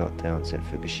reactor meltdowns at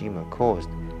Fukushima caused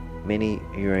many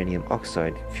uranium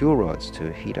oxide fuel rods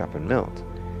to heat up and melt,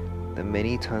 the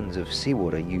many tons of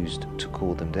seawater used to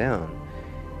cool them down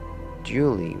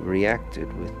duly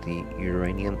reacted with the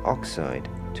uranium oxide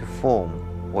to form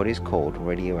what is called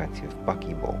radioactive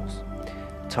buckyballs,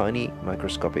 tiny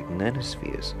microscopic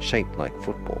nanospheres shaped like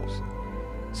footballs,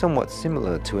 somewhat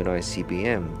similar to an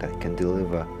ICBM that can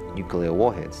deliver nuclear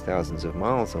warheads thousands of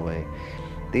miles away.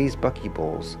 These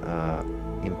buckyballs are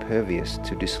impervious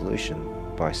to dissolution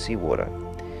by seawater.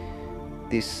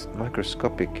 This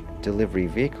microscopic delivery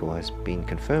vehicle has been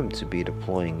confirmed to be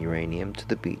deploying uranium to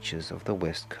the beaches of the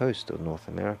west coast of North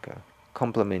America,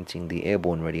 complementing the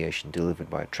airborne radiation delivered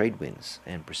by trade winds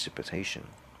and precipitation.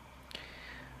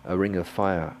 A ring of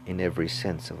fire in every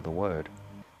sense of the word.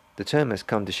 The term has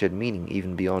come to shed meaning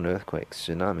even beyond earthquakes,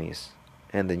 tsunamis,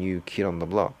 and the new kid on the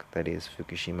block, that is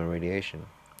Fukushima radiation.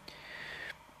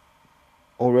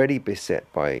 Already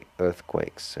beset by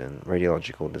earthquakes and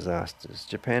radiological disasters,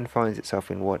 Japan finds itself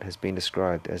in what has been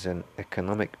described as an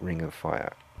economic ring of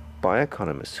fire by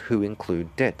economists who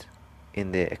include debt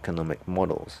in their economic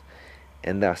models,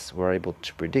 and thus were able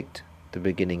to predict the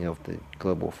beginning of the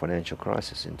global financial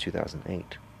crisis in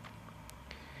 2008.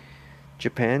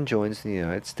 Japan joins the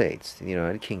United States, the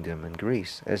United Kingdom, and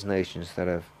Greece as nations that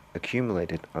have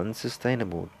accumulated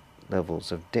unsustainable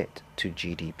levels of debt to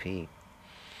GDP.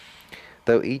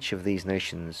 Though each of these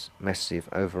nations' massive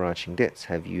overarching debts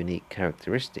have unique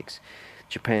characteristics,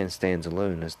 Japan stands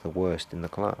alone as the worst in the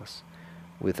class,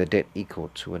 with a debt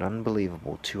equal to an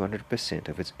unbelievable 200%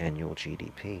 of its annual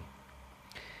GDP.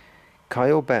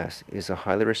 Kyle Bass is a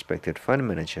highly respected fund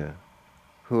manager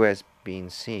who has been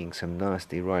seeing some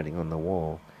nasty writing on the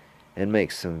wall and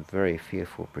makes some very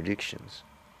fearful predictions.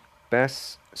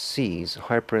 Bass sees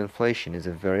hyperinflation as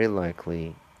a very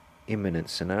likely imminent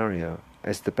scenario,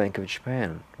 as the Bank of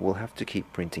Japan will have to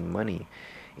keep printing money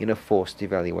in a forced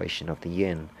devaluation of the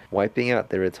yen, wiping out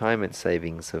the retirement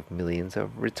savings of millions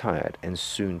of retired and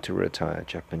soon-to-retire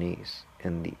Japanese,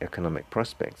 and the economic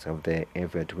prospects of their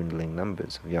ever-dwindling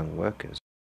numbers of young workers.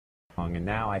 And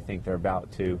now I think they're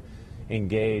about to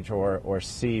engage or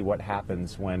see what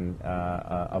happens when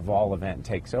a vol event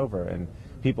takes over, and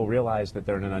people realize that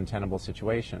they're in an untenable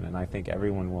situation, and I think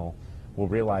everyone will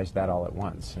realize that all at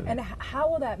once. And how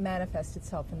will that manifest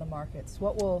itself in the markets?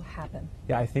 What will happen?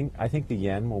 Yeah, I think the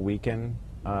yen will weaken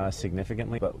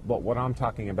significantly, but what I'm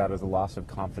talking about is a loss of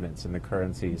confidence in the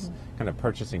currency's kind of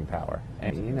purchasing power.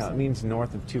 And it means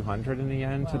north of 200 in the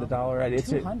yen to the dollar.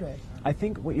 200. I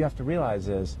think what you have to realize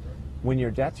is when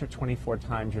your debts are 24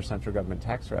 times your central government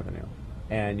tax revenue,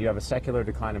 and you have a secular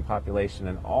decline in population,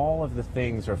 and all of the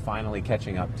things are finally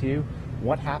catching up to you,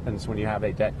 what happens when you have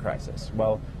a debt crisis?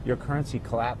 Well, your currency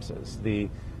collapses. The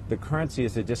currency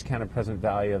is a discounted present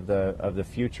value of the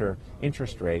future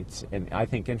interest rates, and I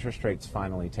think interest rates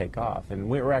finally take off. And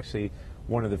we're actually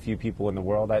one of the few people in the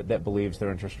world that believes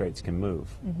their interest rates can move,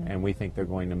 and we think they're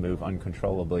going to move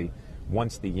uncontrollably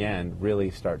once the yen really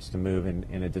starts to move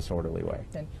in a disorderly way.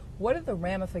 And what are the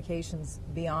ramifications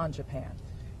beyond Japan?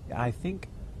 I think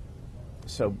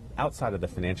so. Outside of the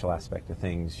financial aspect of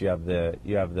things, you have the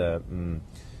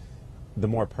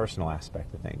more personal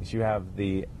aspect of things. You have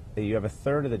a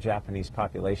third of the Japanese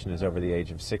population is over the age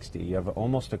of 60. You have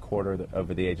almost a quarter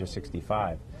over the age of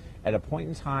 65. At a point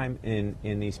in time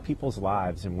in these people's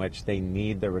lives in which they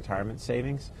need their retirement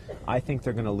savings, I think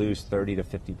they're going to lose 30 to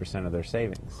 50% of their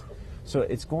savings. So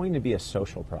it's going to be a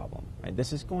social problem. Right?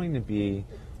 This is going to be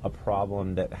a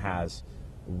problem that has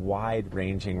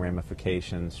wide-ranging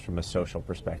ramifications from a social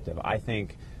perspective. I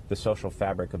think the social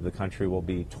fabric of the country will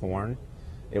be torn.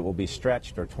 It will be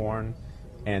stretched or torn,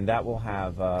 and that will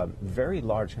have very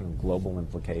large kind of global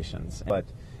implications. But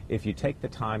if you take the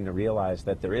time to realize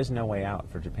that there is no way out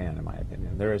for Japan, in my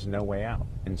opinion, there is no way out.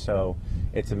 And so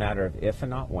it's a matter of if and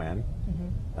not when,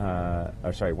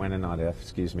 or sorry, when and not if,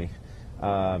 excuse me.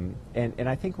 And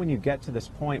I think when you get to this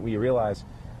point where you realize,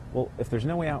 well, if there's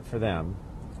no way out for them,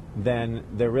 then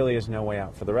there really is no way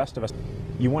out for the rest of us.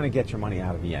 You want to get your money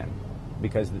out of yen,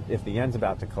 because if the yen's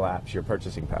about to collapse, your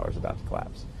purchasing power is about to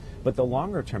collapse. But the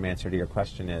longer term answer to your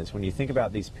question is, when you think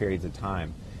about these periods of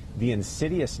time, the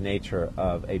insidious nature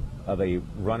of a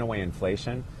runaway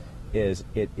inflation is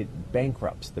it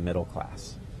bankrupts the middle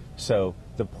class. So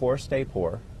the poor stay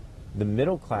poor. The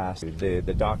middle class, the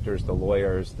doctors, the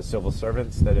lawyers, the civil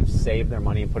servants that have saved their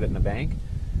money and put it in the bank,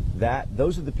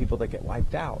 those are the people that get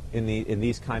wiped out in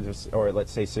these kinds of, or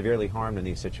let's say severely harmed in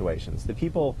these situations. The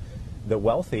people, the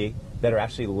wealthy that are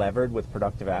actually levered with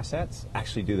productive assets,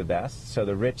 actually do the best. So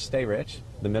the rich stay rich,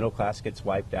 the middle class gets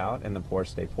wiped out, and the poor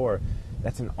stay poor.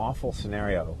 That's an awful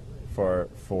scenario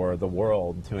for the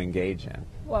world to engage in.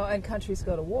 Well, and countries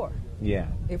go to war. Yeah.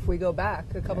 If we go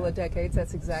back a couple of decades,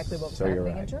 that's exactly what was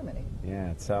happening in Germany.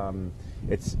 Yeah,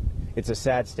 it's a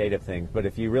sad state of things, but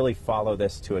if you really follow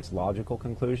this to its logical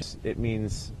conclusions, it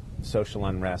means social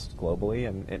unrest globally,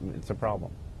 and it's a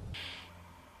problem.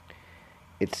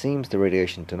 It seems the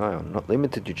radiation denial, not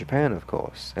limited to Japan of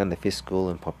course, and the fiscal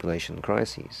and population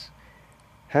crises,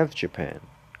 have Japan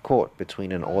caught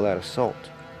between an all-out assault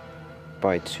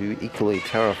by two equally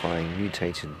terrifying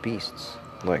mutated beasts,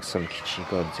 like some kitschy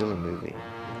Godzilla movie.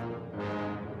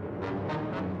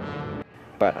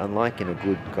 But unlike in a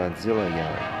good Godzilla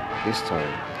yarn, this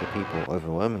time the people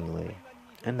overwhelmingly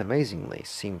and amazingly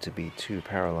seem to be too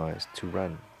paralyzed to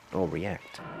run or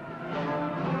react.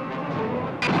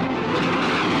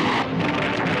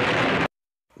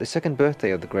 The second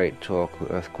birthday of the great Tohoku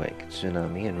earthquake,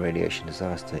 tsunami and radiation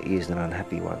disaster is an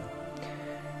unhappy one.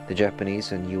 The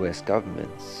Japanese and US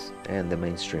governments and the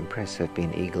mainstream press have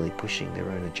been eagerly pushing their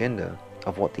own agenda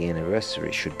of what the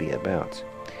anniversary should be about.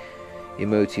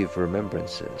 Emotive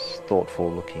remembrances,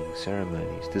 thoughtful-looking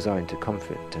ceremonies designed to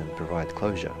comfort and provide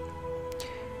closure.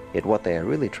 Yet what they are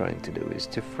really trying to do is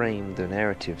to frame the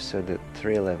narrative so that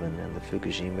 3/11 and the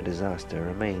Fukushima disaster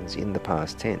remains in the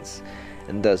past tense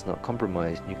and does not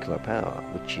compromise nuclear power,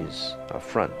 which is a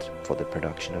front for the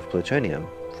production of plutonium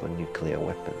for nuclear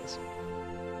weapons.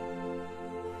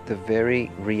 The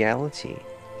very reality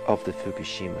of the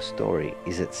Fukushima story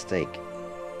is at stake,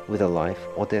 with a life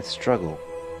or death struggle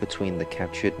between the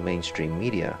captured mainstream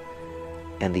media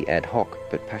and the ad hoc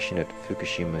but passionate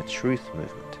Fukushima truth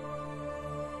movement.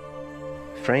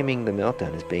 Framing the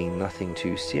meltdown as being nothing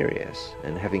too serious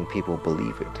and having people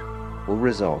believe it will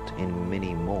result in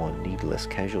many more needless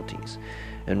casualties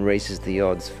and raises the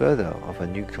odds further of a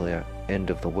nuclear end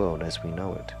of the world as we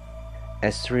know it.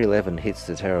 As 3/11 hits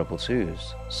the terrible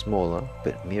twos, smaller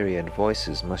but myriad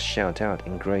voices must shout out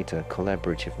in greater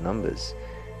collaborative numbers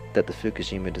that the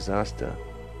Fukushima disaster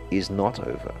is not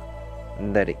over,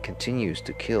 and that it continues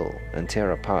to kill and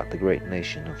tear apart the great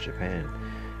nation of Japan,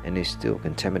 and is still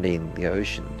contaminating the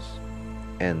oceans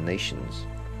and nations,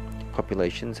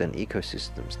 populations and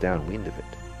ecosystems downwind of it.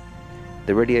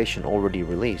 The radiation already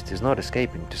released is not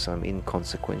escaping to some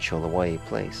inconsequential away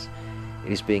place.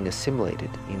 It is being assimilated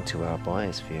into our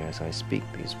biosphere as I speak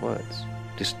these words,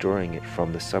 destroying it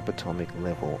from the subatomic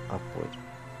level upward.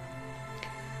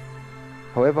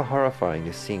 However horrifying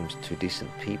this seems to decent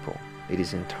people, it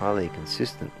is entirely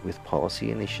consistent with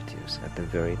policy initiatives at the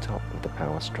very top of the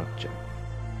power structure.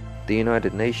 The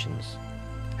United Nations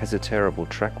has a terrible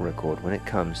track record when it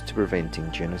comes to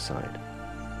preventing genocide,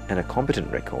 and a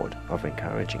competent record of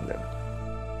encouraging them.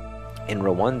 In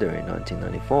Rwanda in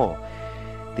 1994,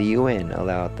 the UN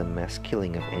allowed the mass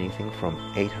killing of anything from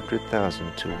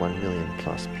 800,000 to 1 million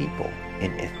plus people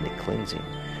in ethnic cleansing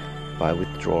by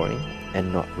withdrawing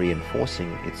and not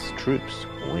reinforcing its troops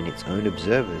when its own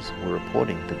observers were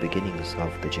reporting the beginnings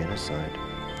of the genocide.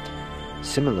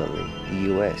 Similarly,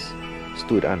 the US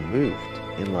stood unmoved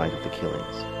in light of the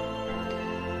killings.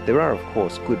 There are of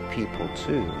course good people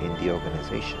too in the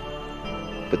organization,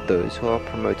 but those who are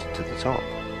promoted to the top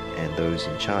and those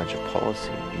in charge of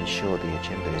policy ensure the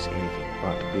agenda is anything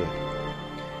but good.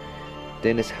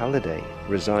 Dennis Halliday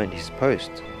resigned his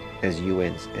post as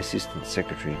UN's Assistant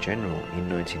Secretary General in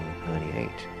 1998,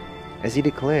 as he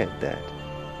declared that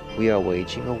we are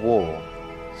waging a war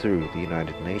through the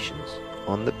United Nations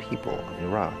on the people of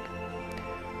Iraq.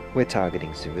 We're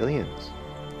targeting civilians.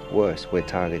 Worse, we're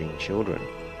targeting children.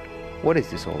 What is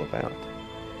this all about?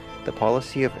 The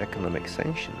policy of economic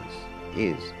sanctions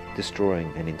is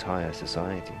destroying an entire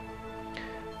society.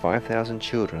 5,000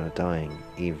 children are dying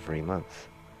every month.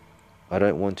 I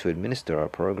don't want to administer a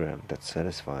program that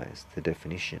satisfies the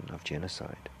definition of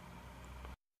genocide.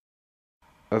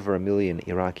 Over 1 million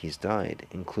Iraqis died,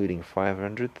 including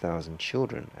 500,000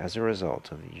 children, as a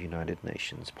result of the United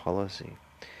Nations policy.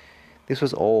 This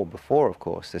was all before, of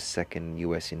course, the second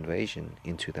US invasion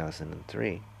in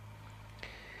 2003.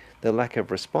 The lack of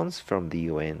response from the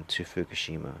UN to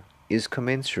Fukushima is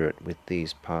commensurate with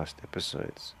these past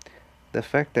episodes. The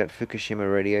fact that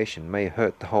Fukushima radiation may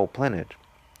hurt the whole planet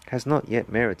has not yet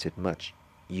merited much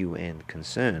UN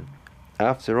concern.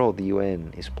 After all, the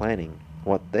UN is planning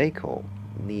what they call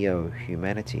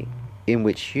neo-humanity, in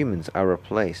which humans are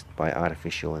replaced by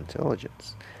artificial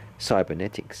intelligence,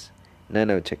 cybernetics,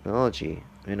 nanotechnology,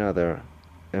 and other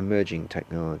emerging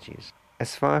technologies.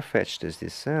 As far-fetched as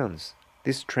this sounds,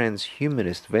 this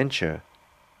transhumanist venture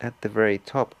at the very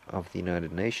top of the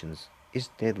United Nations is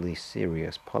deadly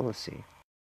serious policy.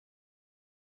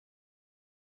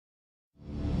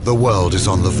 The world is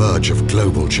on the verge of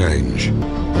global change.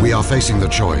 We are facing the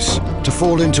choice to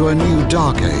fall into a new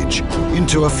dark age,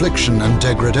 into affliction and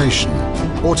degradation,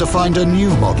 or to find a new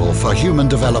model for human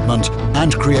development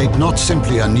and create not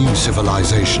simply a new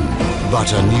civilization,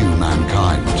 but a new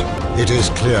mankind. It is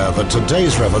clear that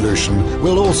today's revolution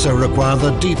will also require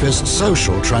the deepest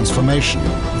social transformation.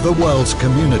 The world's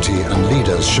community and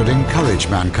leaders should encourage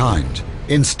mankind,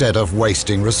 instead of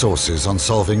wasting resources on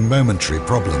solving momentary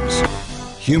problems.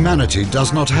 Humanity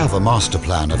does not have a master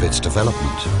plan of its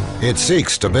development. It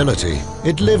seeks stability.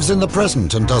 It lives in the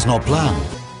present and does not plan.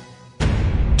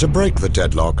 To break the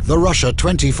deadlock, the Russia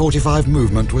 2045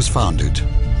 movement was founded.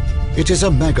 It is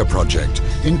a mega project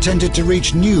intended to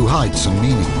reach new heights and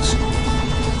meanings.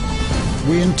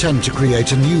 We intend to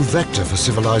create a new vector for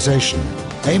civilization,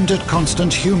 aimed at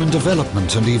constant human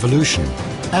development and evolution,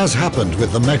 as happened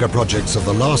with the mega projects of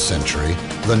the last century,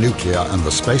 the nuclear and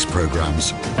the space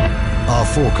programs. Our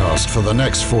forecast for the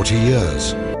next 40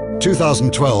 years,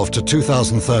 2012 to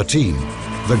 2013,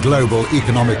 the global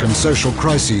economic and social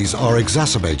crises are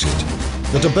exacerbated.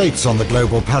 The debates on the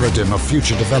global paradigm of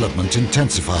future development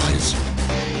intensifies.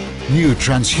 New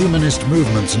transhumanist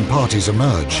movements and parties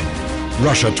emerge.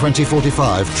 Russia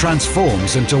 2045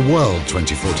 transforms into World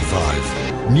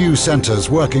 2045. New centers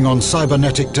working on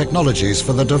cybernetic technologies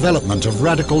for the development of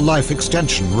radical life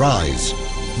extension rise.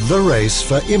 The race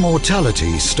for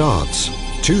immortality starts.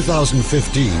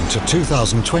 2015 to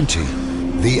 2020,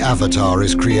 the Avatar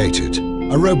is created.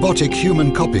 A robotic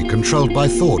human copy controlled by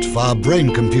thought via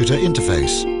brain-computer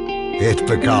interface. It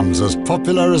becomes as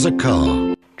popular as a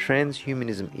car.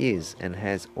 Transhumanism is and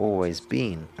has always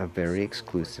been a very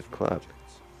exclusive club,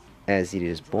 as it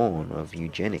is born of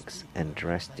eugenics and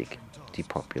drastic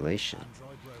depopulation,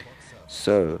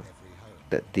 so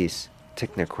that this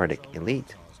technocratic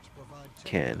elite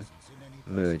can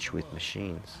merge with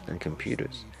machines and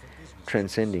computers,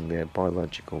 transcending their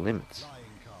biological limits.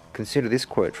 Consider this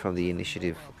quote from the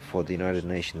Initiative for the United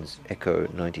Nations Echo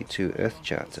 92 Earth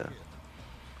Charter.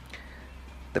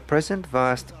 The present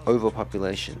vast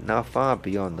overpopulation, now far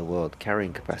beyond the world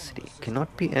carrying capacity,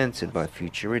 cannot be answered by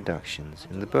future reductions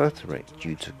in the birth rate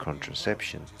due to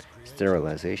contraception,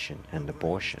 sterilization, and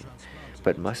abortion,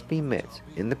 but must be met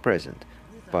in the present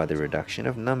by the reduction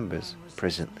of numbers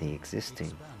presently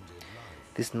existing.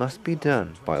 This must be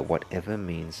done by whatever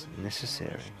means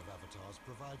necessary.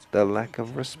 The lack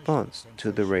of response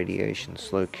to the radiation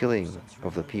slow killing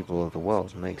of the people of the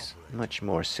world makes much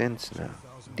more sense now.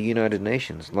 The United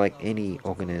Nations, like any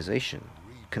organization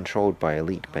controlled by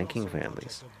elite banking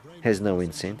families, has no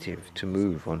incentive to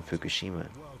move on Fukushima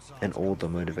and all the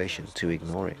motivation to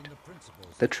ignore it.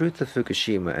 The truth of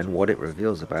Fukushima and what it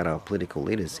reveals about our political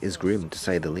leaders is grim, to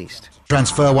say the least.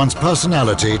 Transfer one's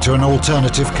personality to an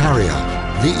alternative carrier.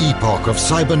 The epoch of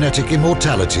cybernetic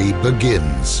immortality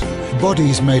begins.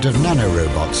 Bodies made of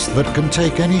nanorobots that can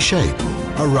take any shape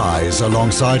arise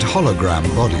alongside hologram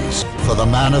bodies. For the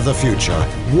man of the future,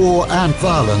 war and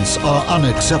violence are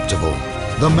unacceptable.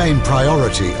 The main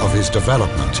priority of his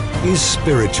development is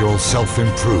spiritual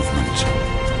self-improvement.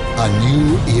 A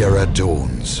new era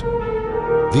dawns.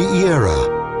 The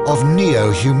era of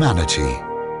neo-humanity.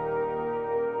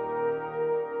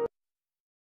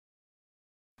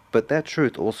 But that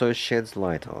truth also sheds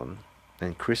light on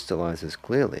and crystallizes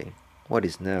clearly what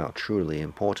is now truly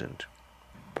important.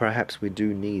 Perhaps we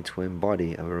do need to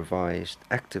embody a revised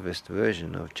activist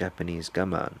version of Japanese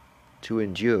gaman, to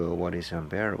endure what is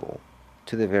unbearable,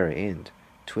 to the very end,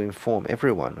 to inform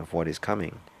everyone of what is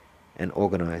coming, and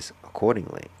organize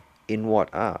accordingly, in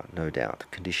what are, no doubt,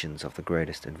 conditions of the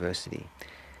greatest adversity.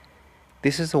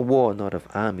 This is a war not of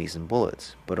armies and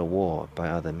bullets, but a war by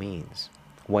other means,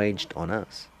 waged on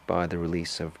us by the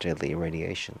release of deadly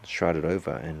radiation, shrouded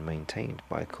over and maintained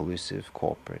by collusive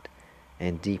corporate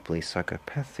and deeply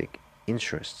psychopathic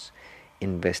interests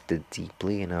invested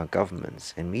deeply in our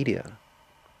governments and media.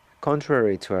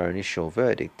 Contrary to our initial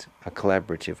verdict, a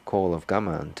collaborative call of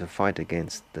gaman to fight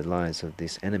against the lies of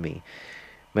this enemy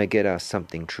may get us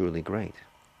something truly great,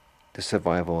 the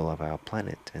survival of our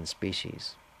planet and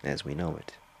species as we know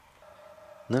it.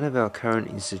 None of our current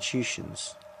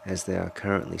institutions, as they are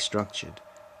currently structured,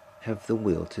 have the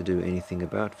will to do anything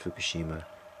about Fukushima,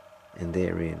 and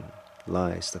therein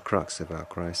lies the crux of our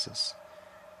crisis,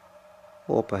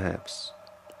 or perhaps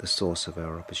the source of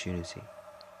our opportunity.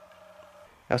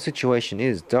 Our situation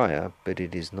is dire, but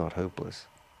it is not hopeless.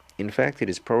 In fact, it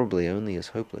is probably only as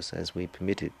hopeless as we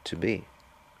permit it to be.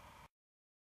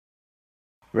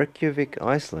 Reykjavik,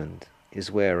 Iceland,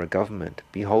 is where a government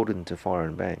beholden to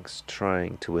foreign banks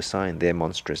trying to assign their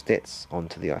monstrous debts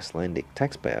onto the Icelandic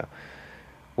taxpayer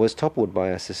was toppled by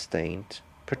a sustained,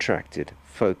 protracted,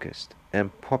 focused,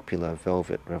 and popular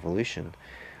velvet revolution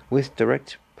with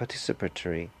direct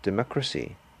participatory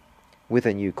democracy, with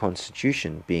a new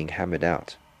constitution being hammered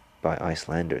out by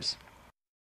Icelanders.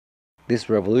 This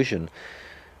revolution,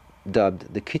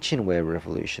 dubbed the kitchenware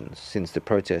revolution since the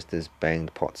protesters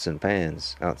banged pots and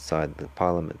pans outside the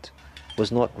parliament,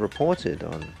 was not reported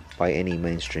on by any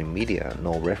mainstream media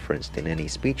nor referenced in any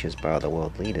speeches by other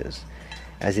world leaders,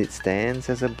 as it stands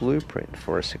as a blueprint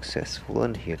for a successful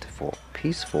and heretofore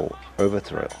peaceful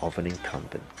overthrow of an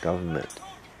incumbent government,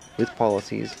 with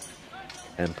policies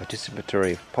and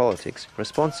participatory politics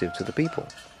responsive to the people,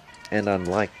 and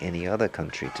unlike any other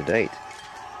country to date,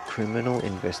 criminal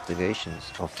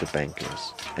investigations of the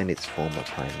bankers and its former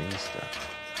Prime Minister.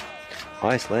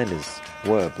 Icelanders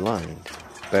were blind,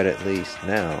 but at least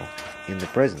now, in the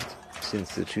present,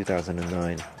 since the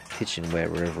 2009 kitchenware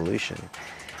revolution,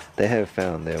 they have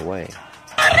found their way.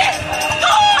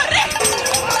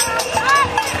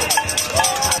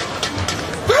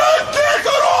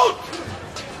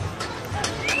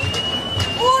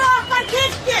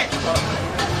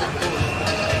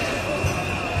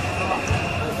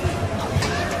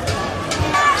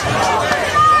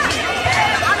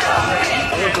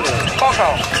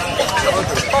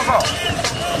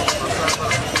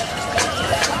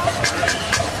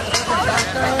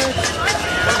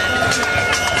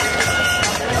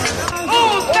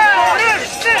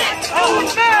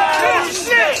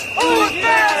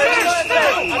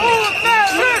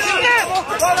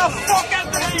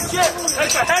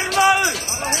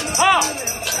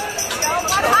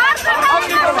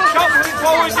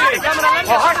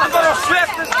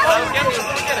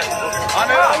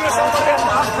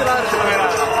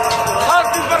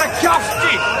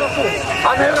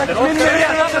 Hann hefur ekkert minni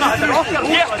rétt.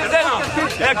 Getur þennan.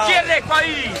 Gerði eitthvað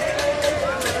í.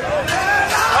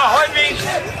 Hæfing.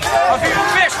 Það fyrir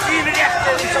best þínu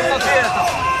réttið sem það fyrir þetta.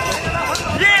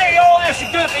 Ég á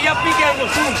þessi götu, ég byggja þetta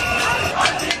þú.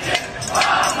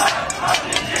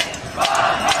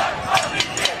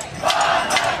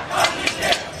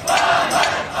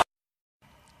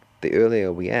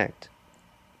 earlier we act,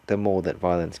 the more that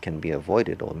violence can be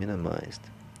avoided or minimized.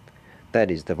 That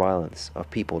is the violence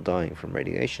of people dying from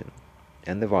radiation,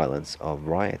 and the violence of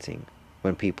rioting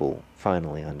when people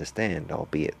finally understand,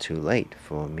 albeit too late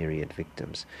for myriad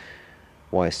victims,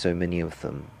 why so many of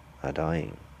them are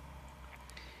dying.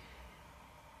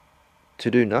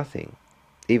 To do nothing,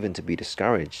 even to be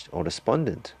discouraged or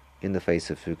despondent in the face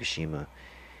of Fukushima,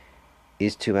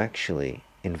 is to actually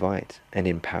invite and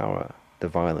empower the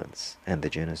violence and the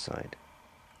genocide.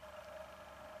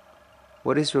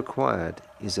 What is required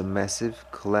is a massive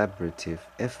collaborative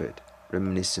effort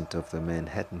reminiscent of the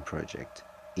Manhattan Project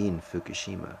in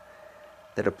Fukushima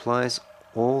that applies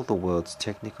all the world's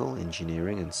technical,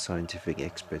 engineering and scientific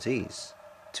expertise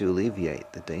to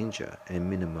alleviate the danger and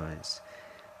minimize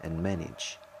and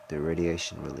manage the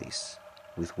radiation release,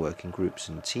 with working groups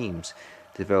and teams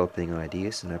developing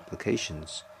ideas and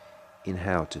applications in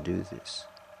how to do this.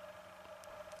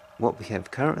 What we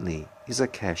have currently is a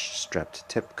cash-strapped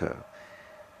TEPCO,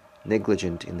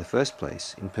 negligent in the first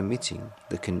place in permitting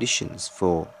the conditions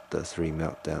for the 3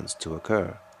 meltdowns to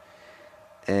occur,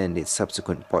 and its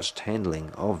subsequent botched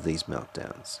handling of these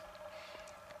meltdowns,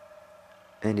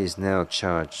 and is now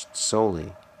charged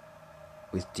solely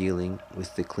with dealing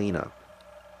with the cleanup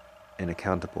and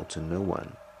accountable to no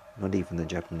one, not even the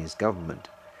Japanese government,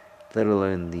 let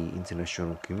alone the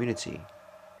international community.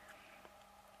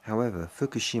 However,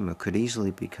 Fukushima could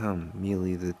easily become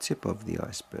merely the tip of the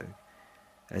iceberg,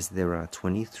 as there are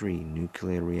 23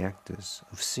 nuclear reactors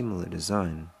of similar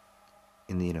design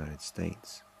in the United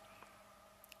States.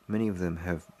 Many of them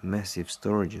have massive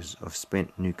storages of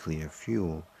spent nuclear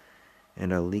fuel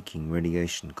and are leaking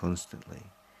radiation constantly,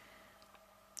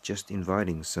 just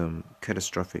inviting some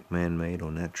catastrophic man-made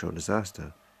or natural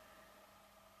disaster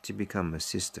to become a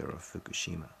sister of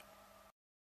Fukushima.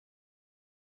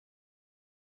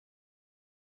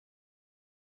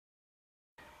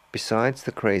 Besides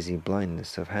the crazy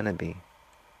blindness of Hanabi,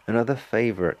 another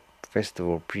favorite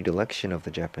festival predilection of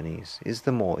the Japanese is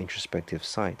the more introspective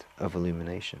sight of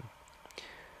illumination.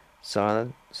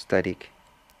 Silent, static,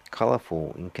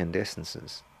 colorful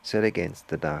incandescences set against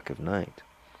the dark of night.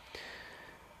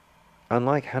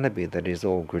 Unlike Hanabi, that is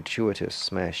all gratuitous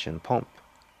smash and pomp,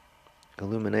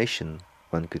 illumination,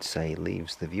 one could say,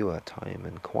 leaves the viewer time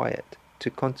and quiet to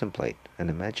contemplate and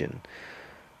imagine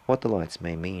what the lights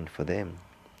may mean for them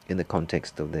in the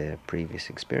context of their previous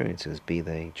experiences, be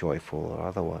they joyful or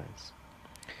otherwise.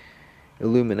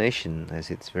 Illumination, as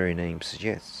its very name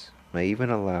suggests, may even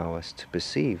allow us to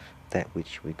perceive that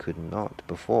which we could not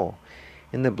before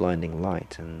in the blinding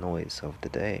light and noise of the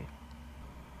day.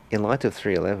 In light of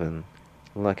 311,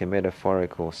 like a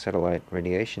metaphorical satellite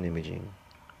radiation imaging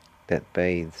that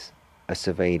bathes a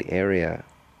surveyed area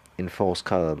in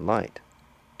false-colored light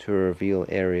to reveal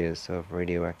areas of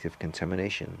radioactive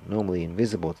contamination normally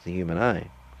invisible to the human eye,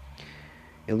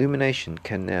 illumination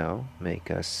can now make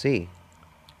us see,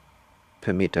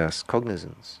 permit us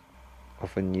cognizance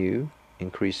of a new,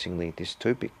 increasingly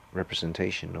dystopic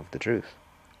representation of the truth.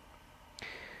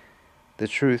 The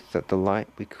truth that the light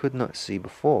we could not see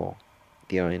before,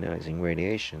 the ionizing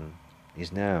radiation,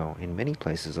 is now in many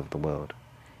places of the world,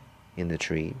 in the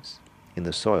trees, in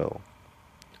the soil,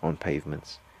 on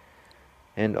pavements,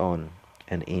 and on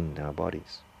and in our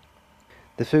bodies.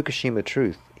 The Fukushima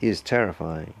truth is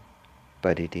terrifying,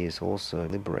 but it is also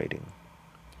liberating.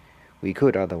 We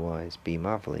could otherwise be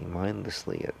marveling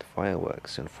mindlessly at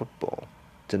fireworks and football,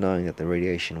 denying that the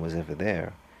radiation was ever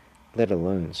there, let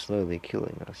alone slowly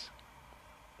killing us.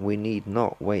 We need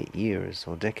not wait years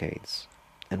or decades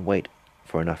and wait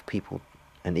for enough people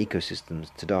and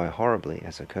ecosystems to die horribly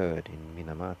as occurred in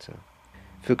Minamata.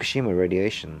 Fukushima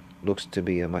radiation looks to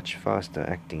be a much faster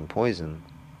acting poison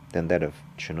than that of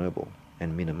Chernobyl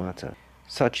and Minamata.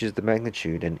 Such is the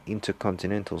magnitude and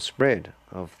intercontinental spread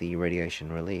of the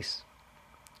radiation release.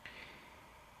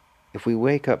 If we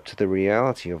wake up to the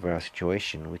reality of our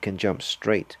situation, we can jump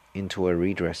straight into a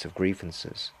redress of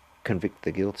grievances, convict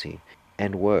the guilty,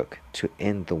 and work to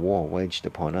end the war waged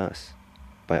upon us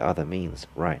by other means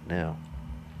right now.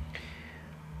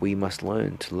 We must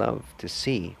learn to love to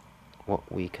see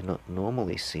what we cannot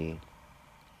normally see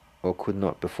or could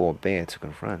not before bear to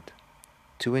confront,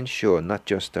 to ensure not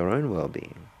just our own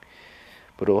well-being,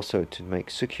 but also to make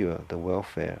secure the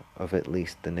welfare of at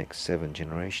least the next 7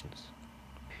 generations.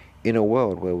 In a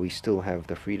world where we still have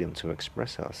the freedom to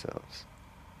express ourselves,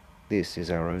 this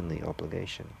is our only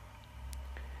obligation.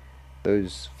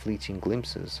 Those fleeting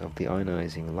glimpses of the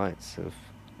ionizing lights of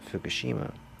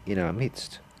Fukushima in our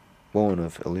midst, born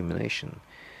of illumination,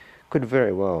 could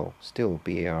very well still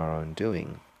be our own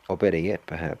doing, or better yet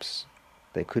perhaps,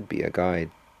 they could be a guide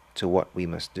to what we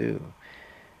must do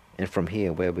and from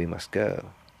here where we must go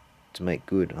to make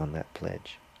good on that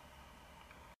pledge.